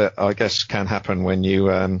things that I guess can happen when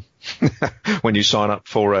you when you sign up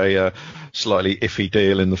for a slightly iffy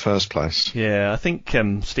deal in the first place. Yeah, I think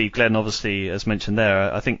Steve, Glenn obviously, as mentioned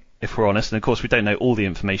there, I think if we're honest, and of course we don't know all the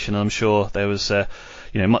information, I'm sure there was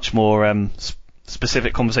much more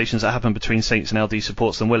specific conversations that happened between Saints and LD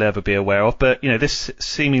Supports than we'll ever be aware of. But this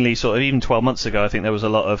seemingly sort of, even 12 months ago, I think there was a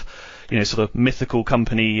lot of sort of mythical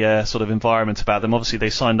company sort of environment about them. Obviously they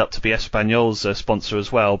signed up to be Espanyol's sponsor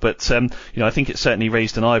as well, but I think it certainly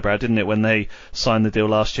raised an eyebrow, didn't it, when they signed the deal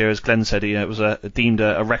last year. As Glenn said, it was deemed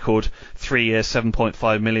a record 3-year,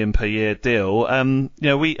 £7.5 million per year deal.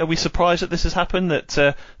 Are we surprised that this has happened,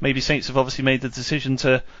 that maybe Saints have obviously made the decision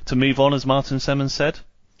to move on, as Martin Semmens said?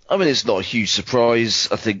 I mean, it's not a huge surprise.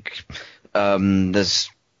 I think there's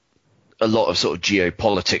a lot of sort of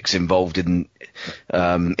geopolitics involved in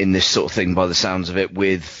this sort of thing, by the sounds of it,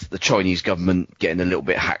 with the Chinese government getting a little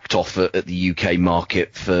bit hacked off at the UK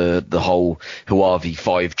market for the whole Huawei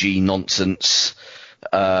 5G nonsense,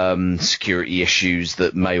 security issues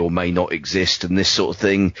that may or may not exist, and this sort of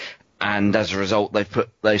thing. And as a result,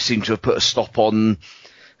 they seem to have put a stop on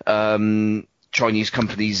Chinese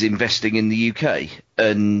companies investing in the UK,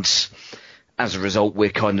 and as a result, we're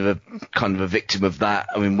kind of a victim of that.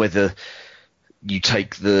 I mean, whether you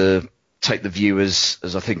take the view as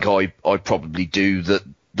I think I probably do, that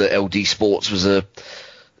LD Sports was a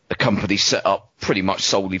company set up pretty much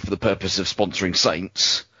solely for the purpose of sponsoring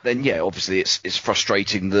Saints, then yeah, obviously it's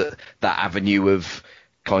frustrating that avenue of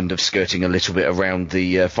kind of skirting a little bit around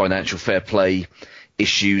the financial fair play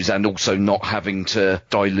issues, and also not having to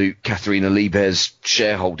dilute Katharina Lieber's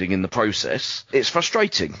shareholding in the process. It's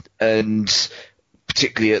frustrating, and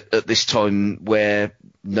particularly at this time where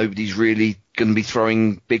nobody's really going to be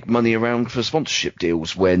throwing big money around for sponsorship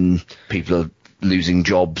deals when people are losing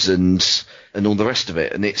jobs and all the rest of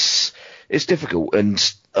it, and it's difficult.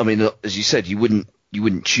 And I mean, as you said, you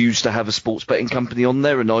wouldn't choose to have a sports betting company on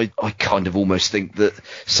there, and I kind of almost think that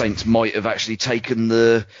Saints might have actually taken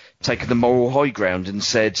the moral high ground and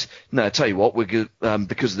said, no, I tell you what, we're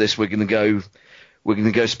because of this, we're going to go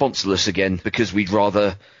sponsorless again, because we'd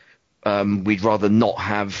rather not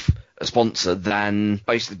have a sponsor than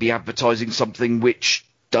basically be advertising something which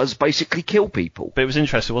does basically kill people. But it was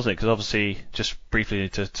interesting, wasn't it? Because obviously, just briefly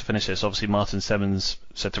to finish this, obviously Martin Semmens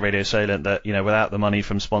said to Radio Salient that, without the money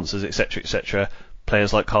from sponsors, etc.,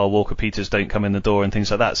 players like Carl Walker-Peters don't come in the door and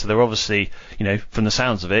things like that. So they're obviously, from the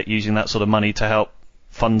sounds of it, using that sort of money to help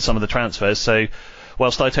fund some of the transfers. So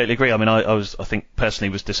whilst I totally agree, I mean, I think personally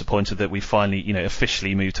was disappointed that we finally,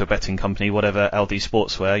 officially moved to a betting company, whatever LD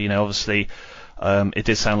Sports were. Obviously, it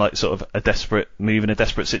did sound like sort of a desperate move in a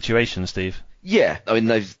desperate situation, Steve. Yeah, I mean,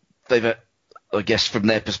 they've I guess from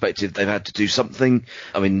their perspective, they've had to do something.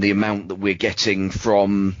 I mean, the amount that we're getting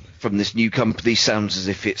from this new company sounds as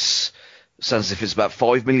if it's sounds as if it's about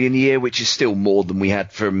 5 million a year, which is still more than we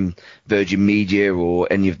had from Virgin Media or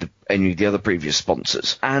any of the other previous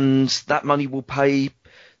sponsors. And that money will pay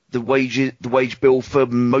the wage bill for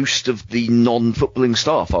most of the non-footballing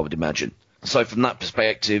staff, I would imagine. So from that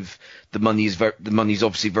perspective, the money is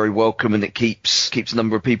obviously very welcome, and it keeps a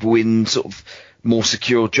number of people in sort of more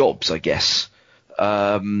secure jobs, I guess.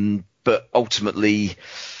 But ultimately,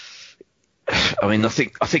 I mean, I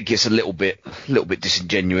think it's a little bit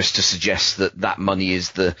disingenuous to suggest that money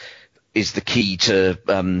is the key to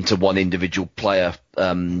one individual player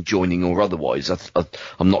joining or otherwise.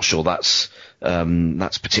 I'm not sure that's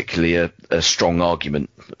particularly a strong argument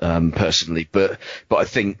personally, but I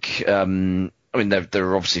think I mean there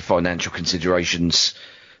are obviously financial considerations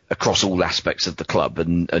across all aspects of the club,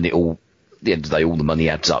 and it all, at the end of the day, all the money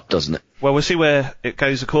adds up, doesn't it? Well, we'll see where it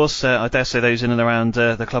goes, of course. I dare say those in and around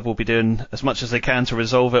the club will be doing as much as they can to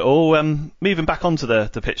resolve it all. Moving back onto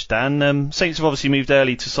the pitch, Dan, Saints have obviously moved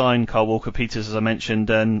early to sign Kyle Walker-Peters, as I mentioned,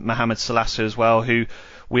 and Mohamed Salisu as well, who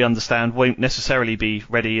we understand won't necessarily be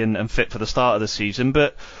ready and fit for the start of the season.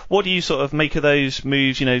 But what do you sort of make of those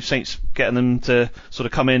moves? You know, Saints getting them to sort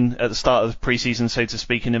of come in at the start of the pre-season, so to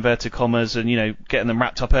speak, in inverted commas, and, you know, getting them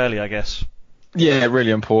wrapped up early, I guess. Yeah,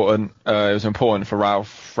 really important. It was important for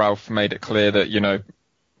Ralph. Ralph made it clear that, you know,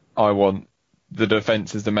 I want the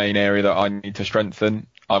defence is the main area that I need to strengthen.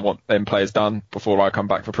 I want them players done before I come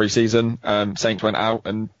back for pre-season. Saints went out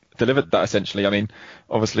and delivered that, essentially. I mean,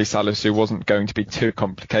 obviously Salisu wasn't going to be too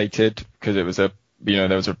complicated because it was there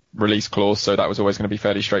was a release clause, so that was always going to be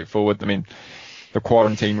fairly straightforward. I mean, the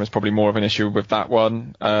quarantine was probably more of an issue with that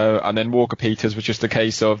one. And then Walker-Peters was just a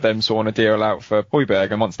case of them sorting a deal out for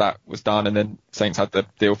Højbjerg. And once that was done, and then Saints had the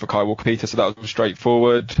deal for Kyle Walker-Peters, so that was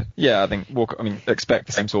straightforward. Yeah, I think expect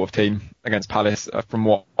the same sort of team against Palace. From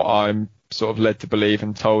what I'm sort of led to believe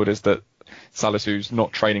and told is that Salisu's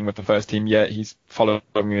not training with the first team yet. He's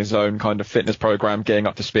following his own kind of fitness program, getting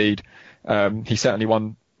up to speed. He's certainly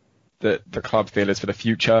one that the club feel is for the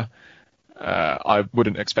future. I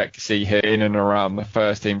wouldn't expect to see him in and around the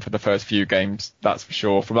first team for the first few games, that's for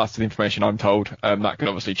sure. That's the information I'm told. That can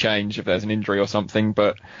obviously change if there's an injury or something,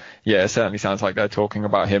 but yeah, it certainly sounds like they're talking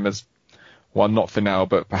about him as one, not for now,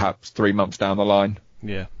 but perhaps 3 months down the line.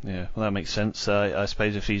 Yeah. Well, that makes sense. I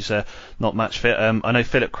suppose if he's not match fit. I know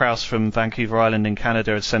Philip Krause from Vancouver Island in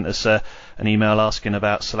Canada had sent us an email asking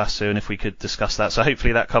about Salisu and if we could discuss that. So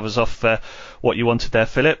hopefully that covers off what you wanted there,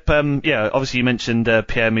 Philip. Obviously you mentioned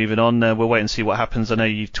Pierre moving on. We'll wait and see what happens. I know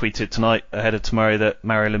you've tweeted tonight ahead of tomorrow that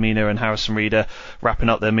Mario Lemina and Harrison Reed are wrapping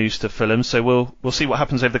up their moves to Fulham. So we'll see what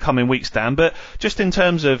happens over the coming weeks, Dan. But just in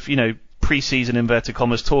terms of, you know, pre-season inverted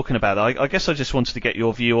commas talking about it, I guess I just wanted to get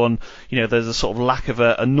your view on, you know, there's a sort of lack of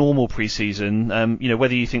a normal pre-season,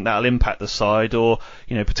 whether you think that'll impact the side or,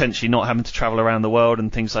 you know, potentially not having to travel around the world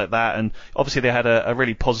and things like that. And obviously they had a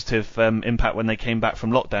really positive impact when they came back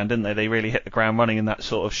from lockdown, didn't they? They really hit the ground running in that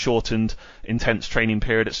sort of shortened, intense training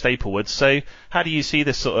period at Staplewood. So how do you see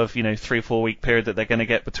this sort of, 3 or 4 week period that they're going to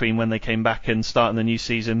get between when they came back and starting the new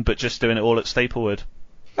season, but just doing it all at Staplewood?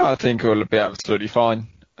 I think it will be absolutely fine.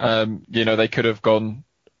 They could have gone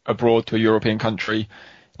abroad to a European country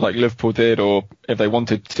like Liverpool did, or if they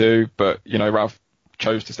wanted to, but, Ralph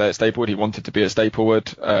chose to stay at Staplewood. He wanted to be at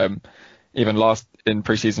Staplewood. Even in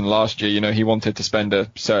pre-season last year, he wanted to spend a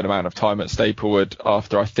certain amount of time at Staplewood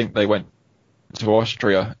after I think they went to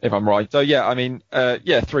Austria, if I'm right. So,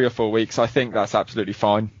 3 or 4 weeks. I think that's absolutely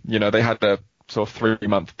fine. They had a sort of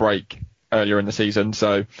 3-month break earlier in the season,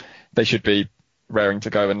 so they should be raring to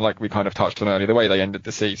go. And like we kind of touched on earlier, the way they ended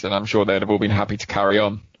the season, I'm sure they'd have all been happy to carry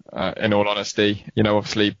on, in all honesty.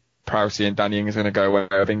 Obviously Prowse and Danny Ings is going to go away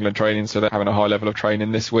of England training, so they're having a high level of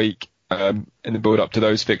training this week in the build up to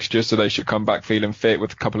those fixtures, so they should come back feeling fit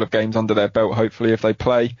with a couple of games under their belt, hopefully, if they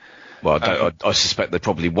play. Well, I suspect they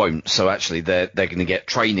probably won't. So actually they're going to get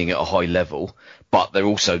training at a high level, but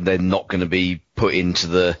they're not going to be put into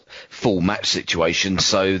the full match situation,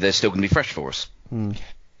 so they're still going to be fresh for us.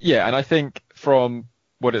 Yeah, and I think from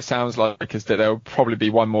what it sounds like is that there'll probably be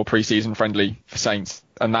one more pre-season friendly for Saints,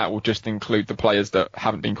 and that will just include the players that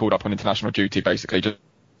haven't been called up on international duty, basically, just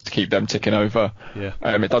to keep them ticking over. Yeah.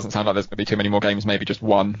 It doesn't sound like there's going to be too many more games, maybe just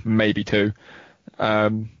 1, maybe 2.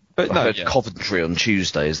 But I heard Coventry on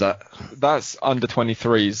Tuesday, is that? That's under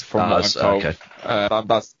 23s from what I'm told. Okay.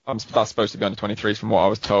 That's supposed to be under 23s from what I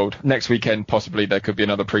was told. Next weekend, possibly there could be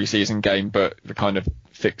another pre-season game, but the kind of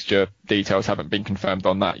fixture details haven't been confirmed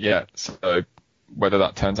on that yet. So whether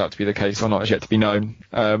that turns out to be the case or not is yet to be known.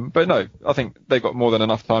 But no, I think they've got more than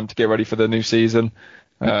enough time to get ready for the new season.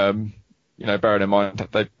 Bearing in mind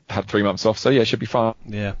that they had 3 months off, so yeah, it should be fine.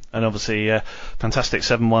 Yeah, and obviously fantastic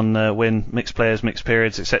 7-1 win, mixed players, mixed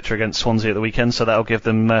periods, etc. against Swansea at the weekend, so that'll give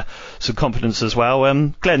them some confidence as well.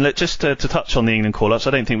 Glenn, look, just to touch on the England call-ups,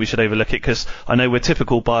 I don't think we should overlook it, because I know we're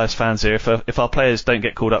typical biased fans here. If our players don't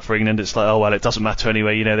get called up for England, it's like, oh well, it doesn't matter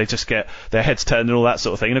anyway, they just get their heads turned and all that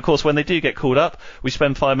sort of thing. And of course, when they do get called up, we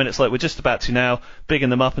spend 5 minutes, like we're just about to now, bigging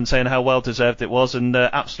them up and saying how well deserved it was, and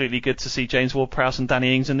absolutely good to see James Ward-Prowse and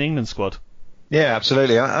Danny Ings in the England squad. Yeah,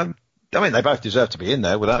 absolutely. I mean, they both deserve to be in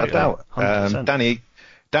there without a doubt.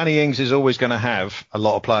 Danny Ings is always going to have a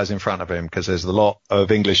lot of players in front of him, because there's a lot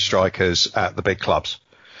of English strikers at the big clubs.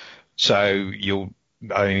 So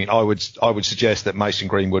I would suggest that Mason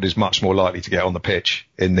Greenwood is much more likely to get on the pitch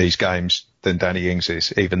in these games than Danny Ings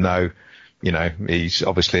is, even though, he's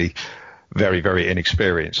obviously very, very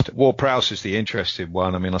inexperienced. Ward-Prowse is the interesting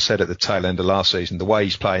one. I mean, I said at the tail end of last season, the way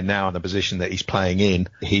he's playing now and the position that he's playing in,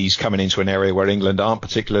 he's coming into an area where England aren't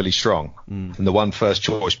particularly strong. And the one first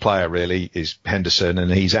choice player really is Henderson, and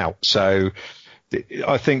he's out. So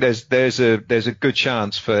I think there's a good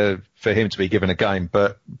chance for him to be given a game.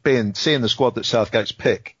 But seeing the squad that Southgate's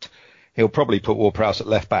picked, he'll probably put Ward-Prowse at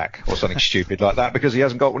left back or something stupid like that, because he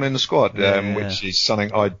hasn't got one in the squad, which is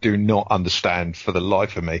something I do not understand for the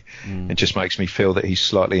life of me. It just makes me feel that he's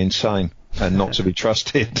slightly insane and not to be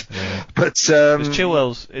trusted. But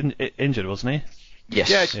Chilwell's injured, wasn't he?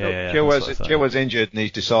 Yes. Yeah, Chilwell's injured, and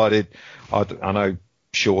he's decided. I know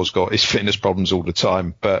Shaw's got his fitness problems all the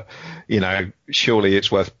time, but surely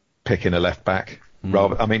it's worth picking a left back.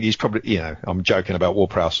 Rather, I mean, he's probably, I'm joking about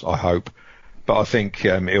Ward-Prowse, I hope. But I think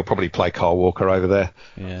he'll probably play Kyle Walker over there,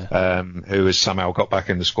 who has somehow got back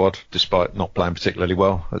in the squad despite not playing particularly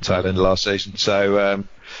well at the tail end of last season. So,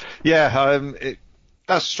 that's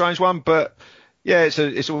a strange one. But, yeah,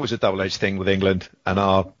 it's always a double-edged thing with England and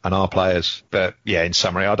our players. But, yeah, in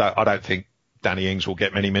summary, I don't think Danny Ings will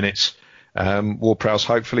get many minutes. Ward-Prowse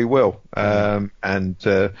hopefully will. If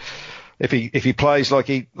he plays like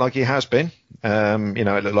he has been,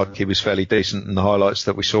 it looked like he was fairly decent in the highlights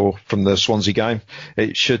that we saw from the Swansea game.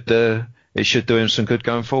 It should do him some good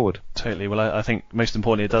going forward. Totally. Well, I think most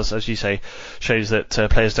importantly it does, as you say, shows that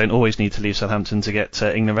players don't always need to leave Southampton to get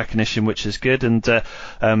England recognition, which is good. And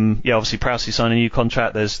obviously Prowse signed a new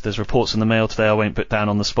contract. There's reports in the Mail today, I won't put down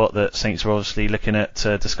on the spot, that Saints are obviously looking at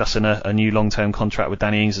discussing a new long-term contract with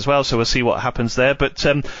Danny Ings as well. So we'll see what happens there. But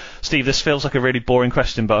Steve, this feels like a really boring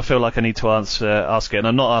question, but I feel like I need to ask it. And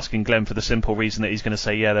I'm not asking Glenn for the simple reason that he's going to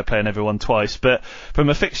say, yeah, they're playing everyone twice. But from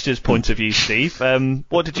a fixtures point of view, Steve,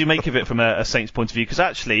 what did you make of it from a Saints point of view? Because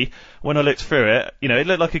actually, when I looked through it, it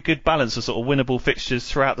looked like a good balance of sort of winnable fixtures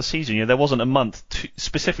throughout the season. There wasn't a month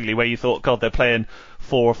specifically where you thought, God, they're playing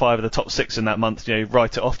 4 or 5 of the top 6 in that month,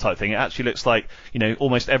 write it off type thing. It actually looks like,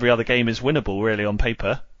 almost every other game is winnable really on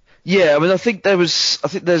paper. Yeah, I mean, I think there's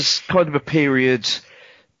kind of a period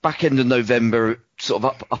back end of November, sort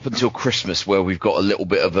of up until Christmas, where we've got a little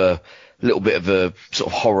bit of a sort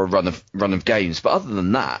of horror run of games. But other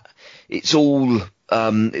than that, it's all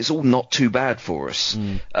not too bad for us.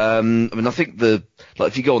 I mean, I think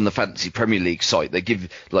if you go on the Fantasy Premier League site, they give,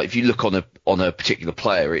 if you look on a particular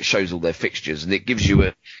player, it shows all their fixtures, and it gives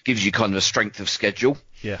you kind of a strength of schedule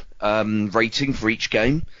rating for each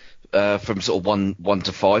game. From sort of 1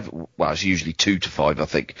 to 5. Well, it's usually 2 to 5, I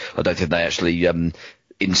think. I don't think they actually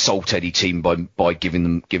insult any team by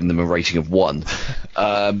giving them a rating of 1.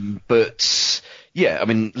 But yeah, I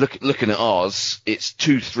mean, looking at ours, it's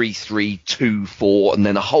 2, 3, 3, 2, 4, and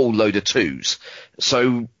then a whole load of 2s.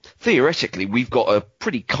 So theoretically, we've got a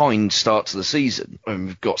pretty kind start to the season. I mean,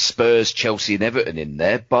 we've got Spurs, Chelsea, and Everton in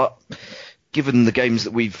there, but given the games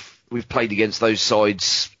that we've played against those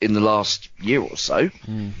sides in the last year or so,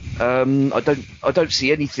 I don't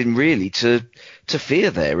see anything really to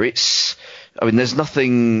fear there. There's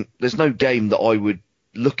no game that I would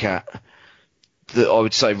look at that I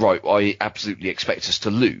would say, right, I absolutely expect us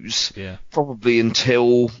to lose. Yeah. Probably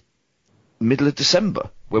until middle of December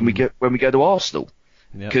when we go to Arsenal.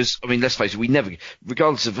 Because let's face it, we never,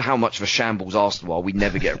 regardless of how much of a shambles Arsenal are, we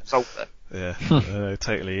never get a result there. Yeah,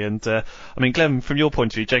 totally. And Glenn, from your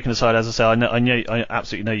point of view, joking aside, as I say, I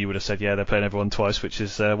absolutely know you would have said, yeah, they're playing everyone twice, which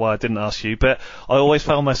is why I didn't ask you. But I always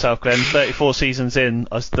found myself, Glenn, 34 seasons in,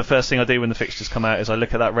 the first thing I do when the fixtures come out is I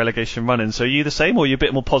look at that relegation run-in. So are you the same, or are you a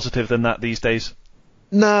bit more positive than that these days?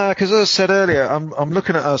 No, because as I said earlier, I'm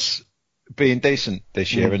looking at us being decent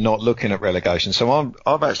this year and not looking at relegation. So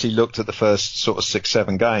I've actually looked at the first sort of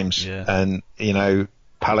 6-7 games, and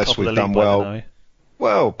Palace we've done well.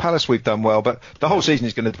 Well, Palace we've done well, but the whole season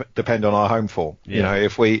is going to depend on our home form. Yeah.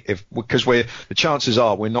 Because the chances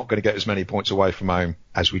are we're not going to get as many points away from home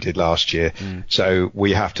as we did last year. So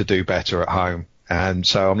we have to do better at home. And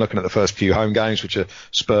so I'm looking at the first few home games, which are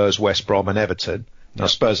Spurs, West Brom and Everton. Now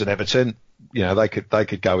Spurs and Everton, they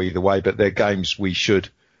could go either way, but they're games we should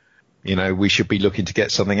be looking to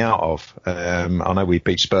get something out of. I know we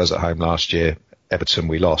beat Spurs at home last year. Everton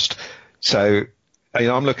we lost. So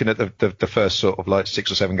I'm looking at the first sort of like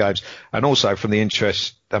 6 or 7 games, and also from the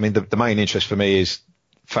interest. I mean, the main interest for me is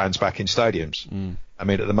fans back in stadiums. I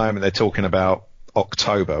mean, at the moment they're talking about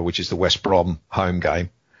October, which is the West Brom home game,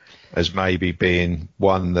 as maybe being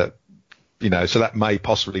one that, so that may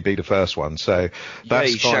possibly be the first one. So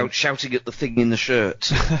that's shouting at the thing in the shirt.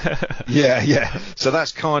 yeah. So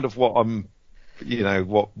that's kind of what I'm,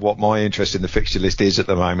 what my interest in the fixture list is at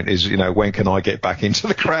the moment is, when can I get back into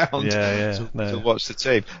the ground to watch the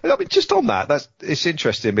team? I mean, just on that, it's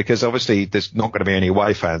interesting because obviously there's not going to be any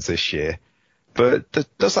away fans this year, but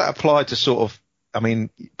does that apply to sort of, I mean,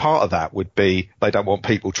 part of that would be they don't want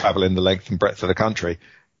people travelling the length and breadth of the country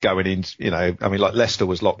going in, I mean, like Leicester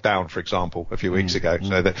was locked down, for example, a few weeks ago.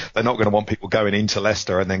 So they're not going to want people going into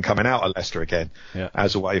Leicester and then coming out of Leicester again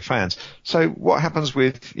as away fans. So what happens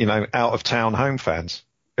with, out of town home fans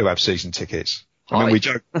who have season tickets? I mean, we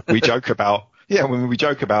joke about, we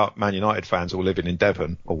joke about Man United fans all living in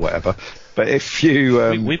Devon or whatever. But if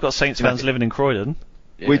you, we've got Saints fans living in Croydon.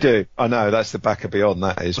 We do. I know that's the back of beyond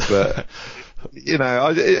that is, but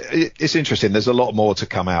it's interesting. There's a lot more to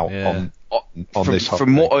come out on this.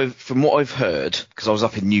 From what I've heard, because I was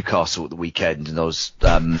up in Newcastle at the weekend, and I was.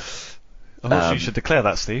 I'm not sure you should declare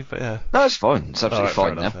that, Steve, but yeah. No, it's fine. It's absolutely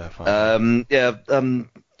fine now.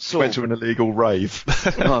 Went to an illegal rave.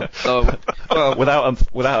 Without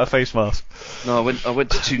a face mask. No, I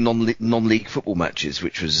went to 2 non-league football matches,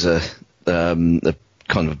 which was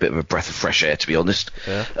kind of a bit of a breath of fresh air, to be honest.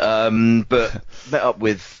 But met up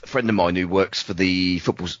with a friend of mine who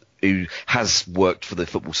has worked for the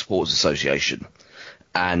Football Supporters Association,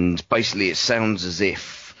 and basically it sounds as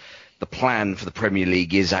if the plan for the Premier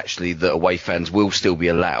League is actually that away fans will still be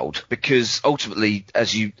allowed, because ultimately,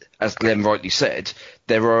 as Glenn rightly said,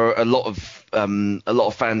 there are a lot of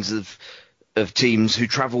fans of teams who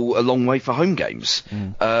travel a long way for home games.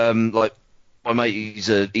 Like my mate, he's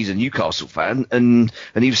a Newcastle fan, and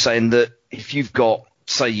he was saying that if you've got,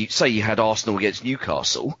 say you had Arsenal against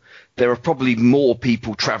Newcastle, there are probably more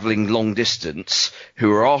people travelling long distance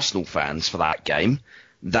who are Arsenal fans for that game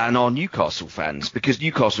than are Newcastle fans, because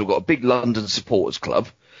Newcastle have got a big London supporters club,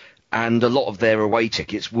 and a lot of their away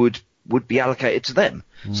tickets would be allocated to them.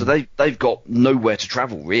 So they've got nowhere to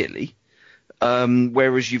travel really.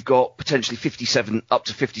 Whereas you've got potentially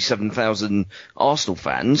 57,000 Arsenal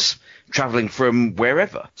fans travelling from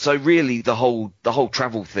wherever. So really the whole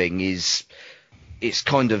travel thing it's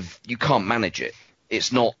kind of, you can't manage it.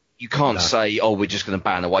 It's not, you can't say, we're just going to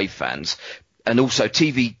ban away fans. And also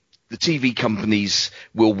the TV companies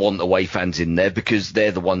will want away fans in there because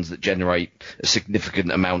they're the ones that generate a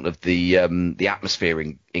significant amount of the atmosphere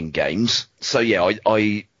in games. So yeah,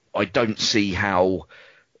 I don't see how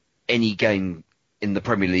any game in the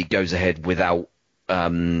Premier League goes ahead without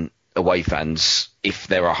away fans if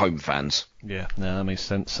there are home fans. Yeah, no, that makes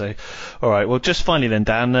sense. So, all right, well, just finally then,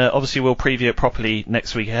 Dan, obviously we'll preview it properly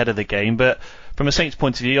next week ahead of the game, but from a Saints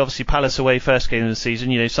point of view, obviously Palace away first game of the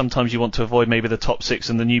season, sometimes you want to avoid maybe the top 6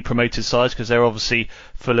 and the new promoted sides because they're obviously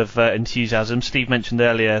full of enthusiasm. Steve mentioned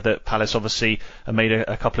earlier that Palace obviously have made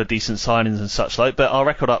a couple of decent signings and such like, but our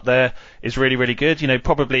record up there is really, really good.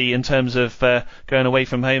 Probably in terms of going away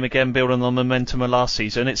from home again, building on the momentum of last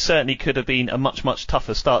season, it certainly could have been a much, much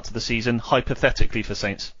tougher start to the season, hypothetically, for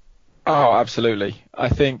Saints. Oh, absolutely. I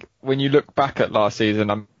think when you look back at last season,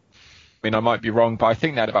 I might be wrong, but I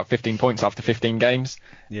think they had about 15 points after 15 games,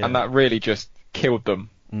 and that really just killed them.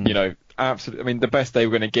 Absolutely. The best they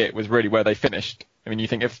were going to get was really where they finished. You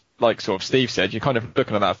think if, like sort of Steve said, you're kind of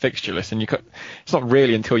looking at that fixture list, and it's not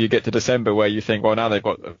really until you get to December where you think, well, now they've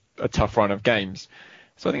got a tough run of games.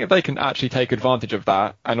 So I think if they can actually take advantage of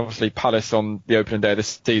that, and obviously Palace on the opening day of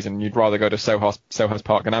this season, you'd rather go to Selhurst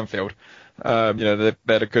Park than Anfield. They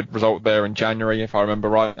had a good result there in January, if I remember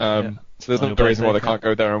right. So there's no reason why they can't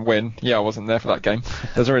go there and win. Yeah, I wasn't there for that game.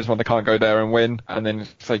 There's no reason why they can't go there and win. And then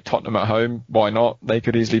say Tottenham at home, why not? They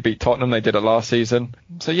could easily beat Tottenham. They did it last season.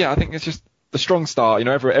 So yeah, I think it's just the strong start.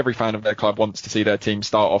 Every fan of their club wants to see their team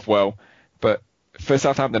start off well. But for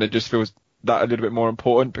Southampton, it just feels that a little bit more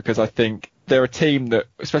important, because I think they're a team that,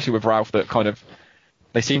 especially with Ralph, that kind of,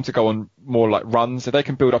 they seem to go on more like runs. If they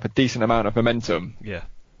can build up a decent amount of momentum,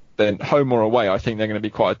 then home or away, I think they're going to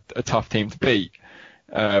be quite a tough team to beat.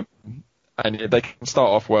 And if they can start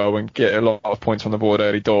off well and get a lot of points on the board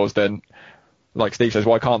early doors, then like Steve says,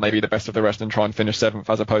 why can't they be the best of the rest and try and finish 7th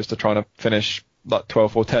as opposed to trying to finish like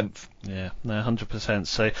 12th or 10th? Yeah, no, 100%.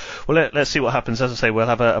 So, well, let's see what happens. As I say, we'll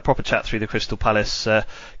have a proper chat through the Crystal Palace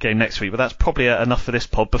game next week. But that's probably enough for this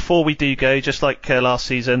pod. Before we do go, just like last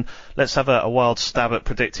season, let's have a wild stab at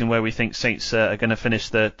predicting where we think Saints are going to finish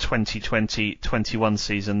the 2020-21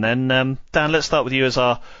 season. Then, Dan, let's start with you as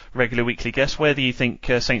our regular weekly guest. Where do you think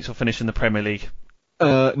Saints will finish in the Premier League?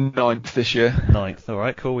 9th this year. 9th, all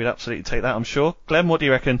right, cool. We'd absolutely take that, I'm sure. Glenn, what do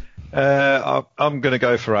you reckon? I'm going to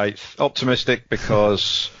go for 8th. Optimistic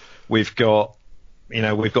because we've got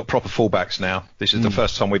proper fullbacks now. This is the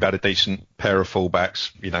first time we've had a decent pair of fullbacks,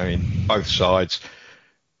 in both sides,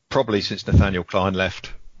 probably since Nathaniel Klein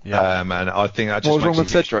left. Yeah. And I think that just what was wrong with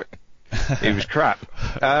Cedric? He was crap.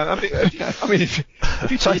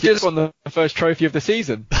 If you take he just won the first trophy of the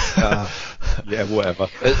season. Yeah, whatever.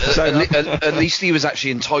 At least he was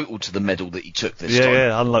actually entitled to the medal that he took this time.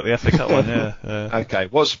 Yeah, unlike the FA Cup one. Yeah. Okay,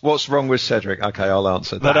 what's wrong with Cedric? Okay, I'll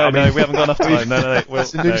answer that. No, we haven't got enough time. No.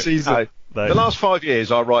 It's a new season. No. The last 5 years,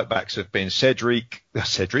 our right backs have been Cedric,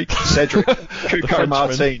 Cuco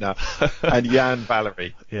Martina, and Jan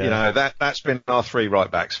Valery. Yeah. That's been our 3 right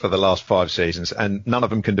backs for the last 5 seasons, and none of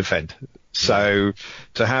them can defend. So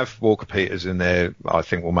to have Walker Peters in there, I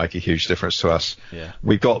think will make a huge difference to us. Yeah.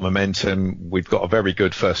 We've got momentum. We've got a very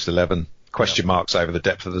good first 11. Question marks over the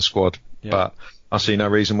depth of the squad, but I see no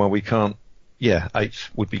reason why we can't. Yeah, 8th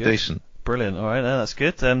would be decent. Brilliant. All right, that's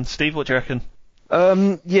good. Steve, what do you reckon?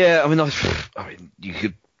 You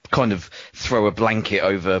could kind of throw a blanket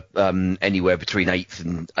over anywhere between 8th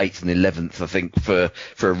and 11th. I think for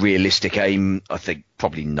a realistic aim, I think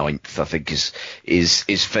probably 9th. I think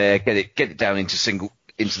is fair. Get it down into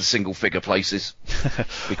the single figure places.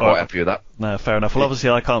 Be quite happy with that. No, fair enough. Well, obviously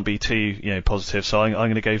I can't be too positive, so I'm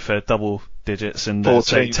going to go for double digits and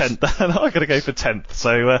say 10th. I'm going to go for 10th.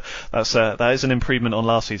 So that is an improvement on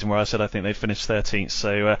last season where I said I think they'd finish 13th.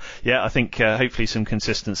 So I think hopefully some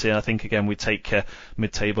consistency. And I think again we'd take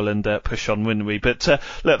mid-table and push on, wouldn't we? But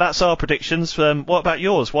look, that's our predictions. What about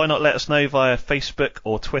yours? Why not let us know via Facebook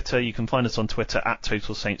or Twitter? You can find us on Twitter at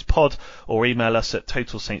Total Saints Pod, or email us at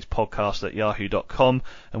totalsaintspodcast@yahoo.com,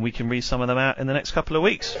 and we can read some of them out in the next couple of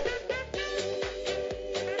weeks.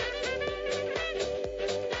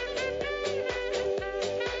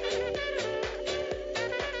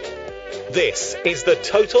 This is the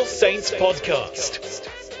Total Saints Podcast,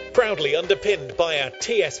 proudly underpinned by our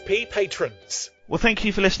TSP patrons. Well, thank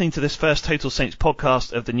you for listening to this first Total Saints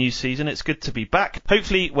podcast of the new season. It's good to be back.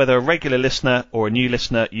 Hopefully, whether a regular listener or a new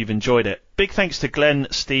listener, you've enjoyed it. Big thanks to Glenn,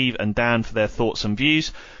 Steve and Dan for their thoughts and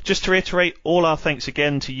views. Just to reiterate, all our thanks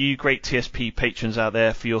again to you great TSP patrons out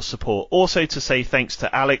there for your support. Also to say thanks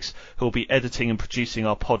to Alex, who will be editing and producing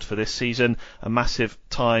our pod for this season. A massive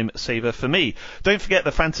time saver for me. Don't forget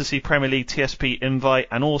the Fantasy Premier League TSP invite,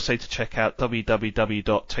 and also to check out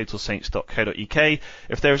www.totalsaints.co.uk.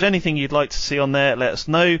 If there is anything you'd like to see on there, let us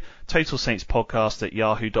know.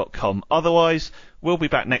 totalsaintspodcast@yahoo.com. Otherwise, we'll be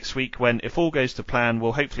back next week when, if all goes to plan,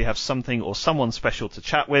 we'll hopefully have something or someone special to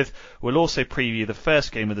chat with. We'll also preview the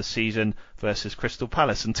first game of the season versus Crystal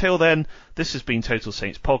Palace. Until then, this has been Total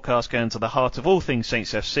Saints Podcast, going to the heart of all things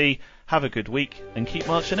Saints FC. Have a good week and keep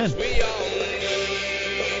marching in.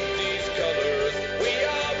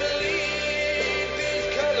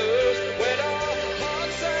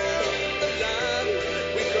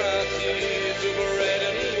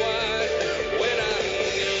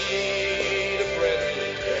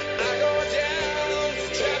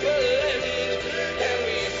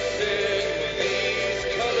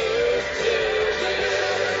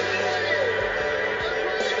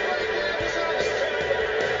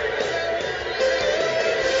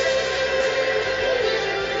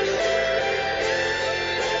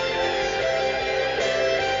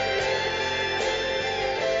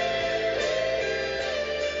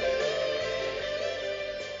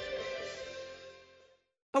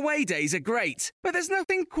 Away days are great, but there's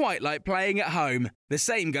nothing quite like playing at home. The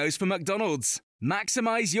same goes for McDonald's.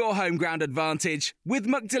 Maximise your home ground advantage with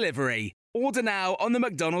McDelivery. Order now on the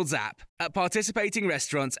McDonald's app. At participating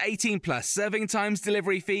restaurants, 18 plus, serving times,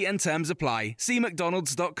 delivery fee and terms apply. See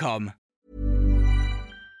mcdonalds.com.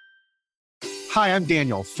 Hi, I'm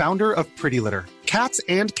Daniel, founder of Pretty Litter. Cats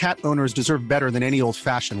and cat owners deserve better than any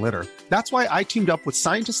old-fashioned litter. That's why I teamed up with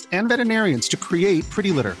scientists and veterinarians to create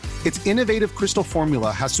Pretty Litter. Its innovative crystal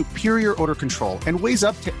formula has superior odor control and weighs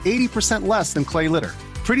up to 80% less than clay litter.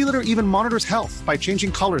 Pretty Litter even monitors health by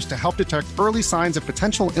changing colors to help detect early signs of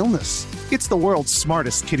potential illness. It's the world's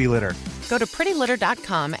smartest kitty litter. Go to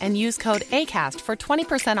prettylitter.com and use code ACAST for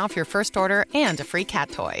 20% off your first order and a free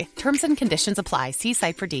cat toy. Terms and conditions apply. See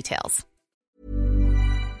site for details.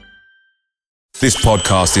 This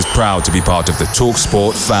podcast is proud to be part of the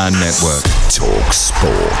TalkSport Fan Network.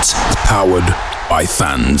 TalkSport. Powered by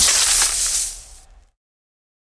fans.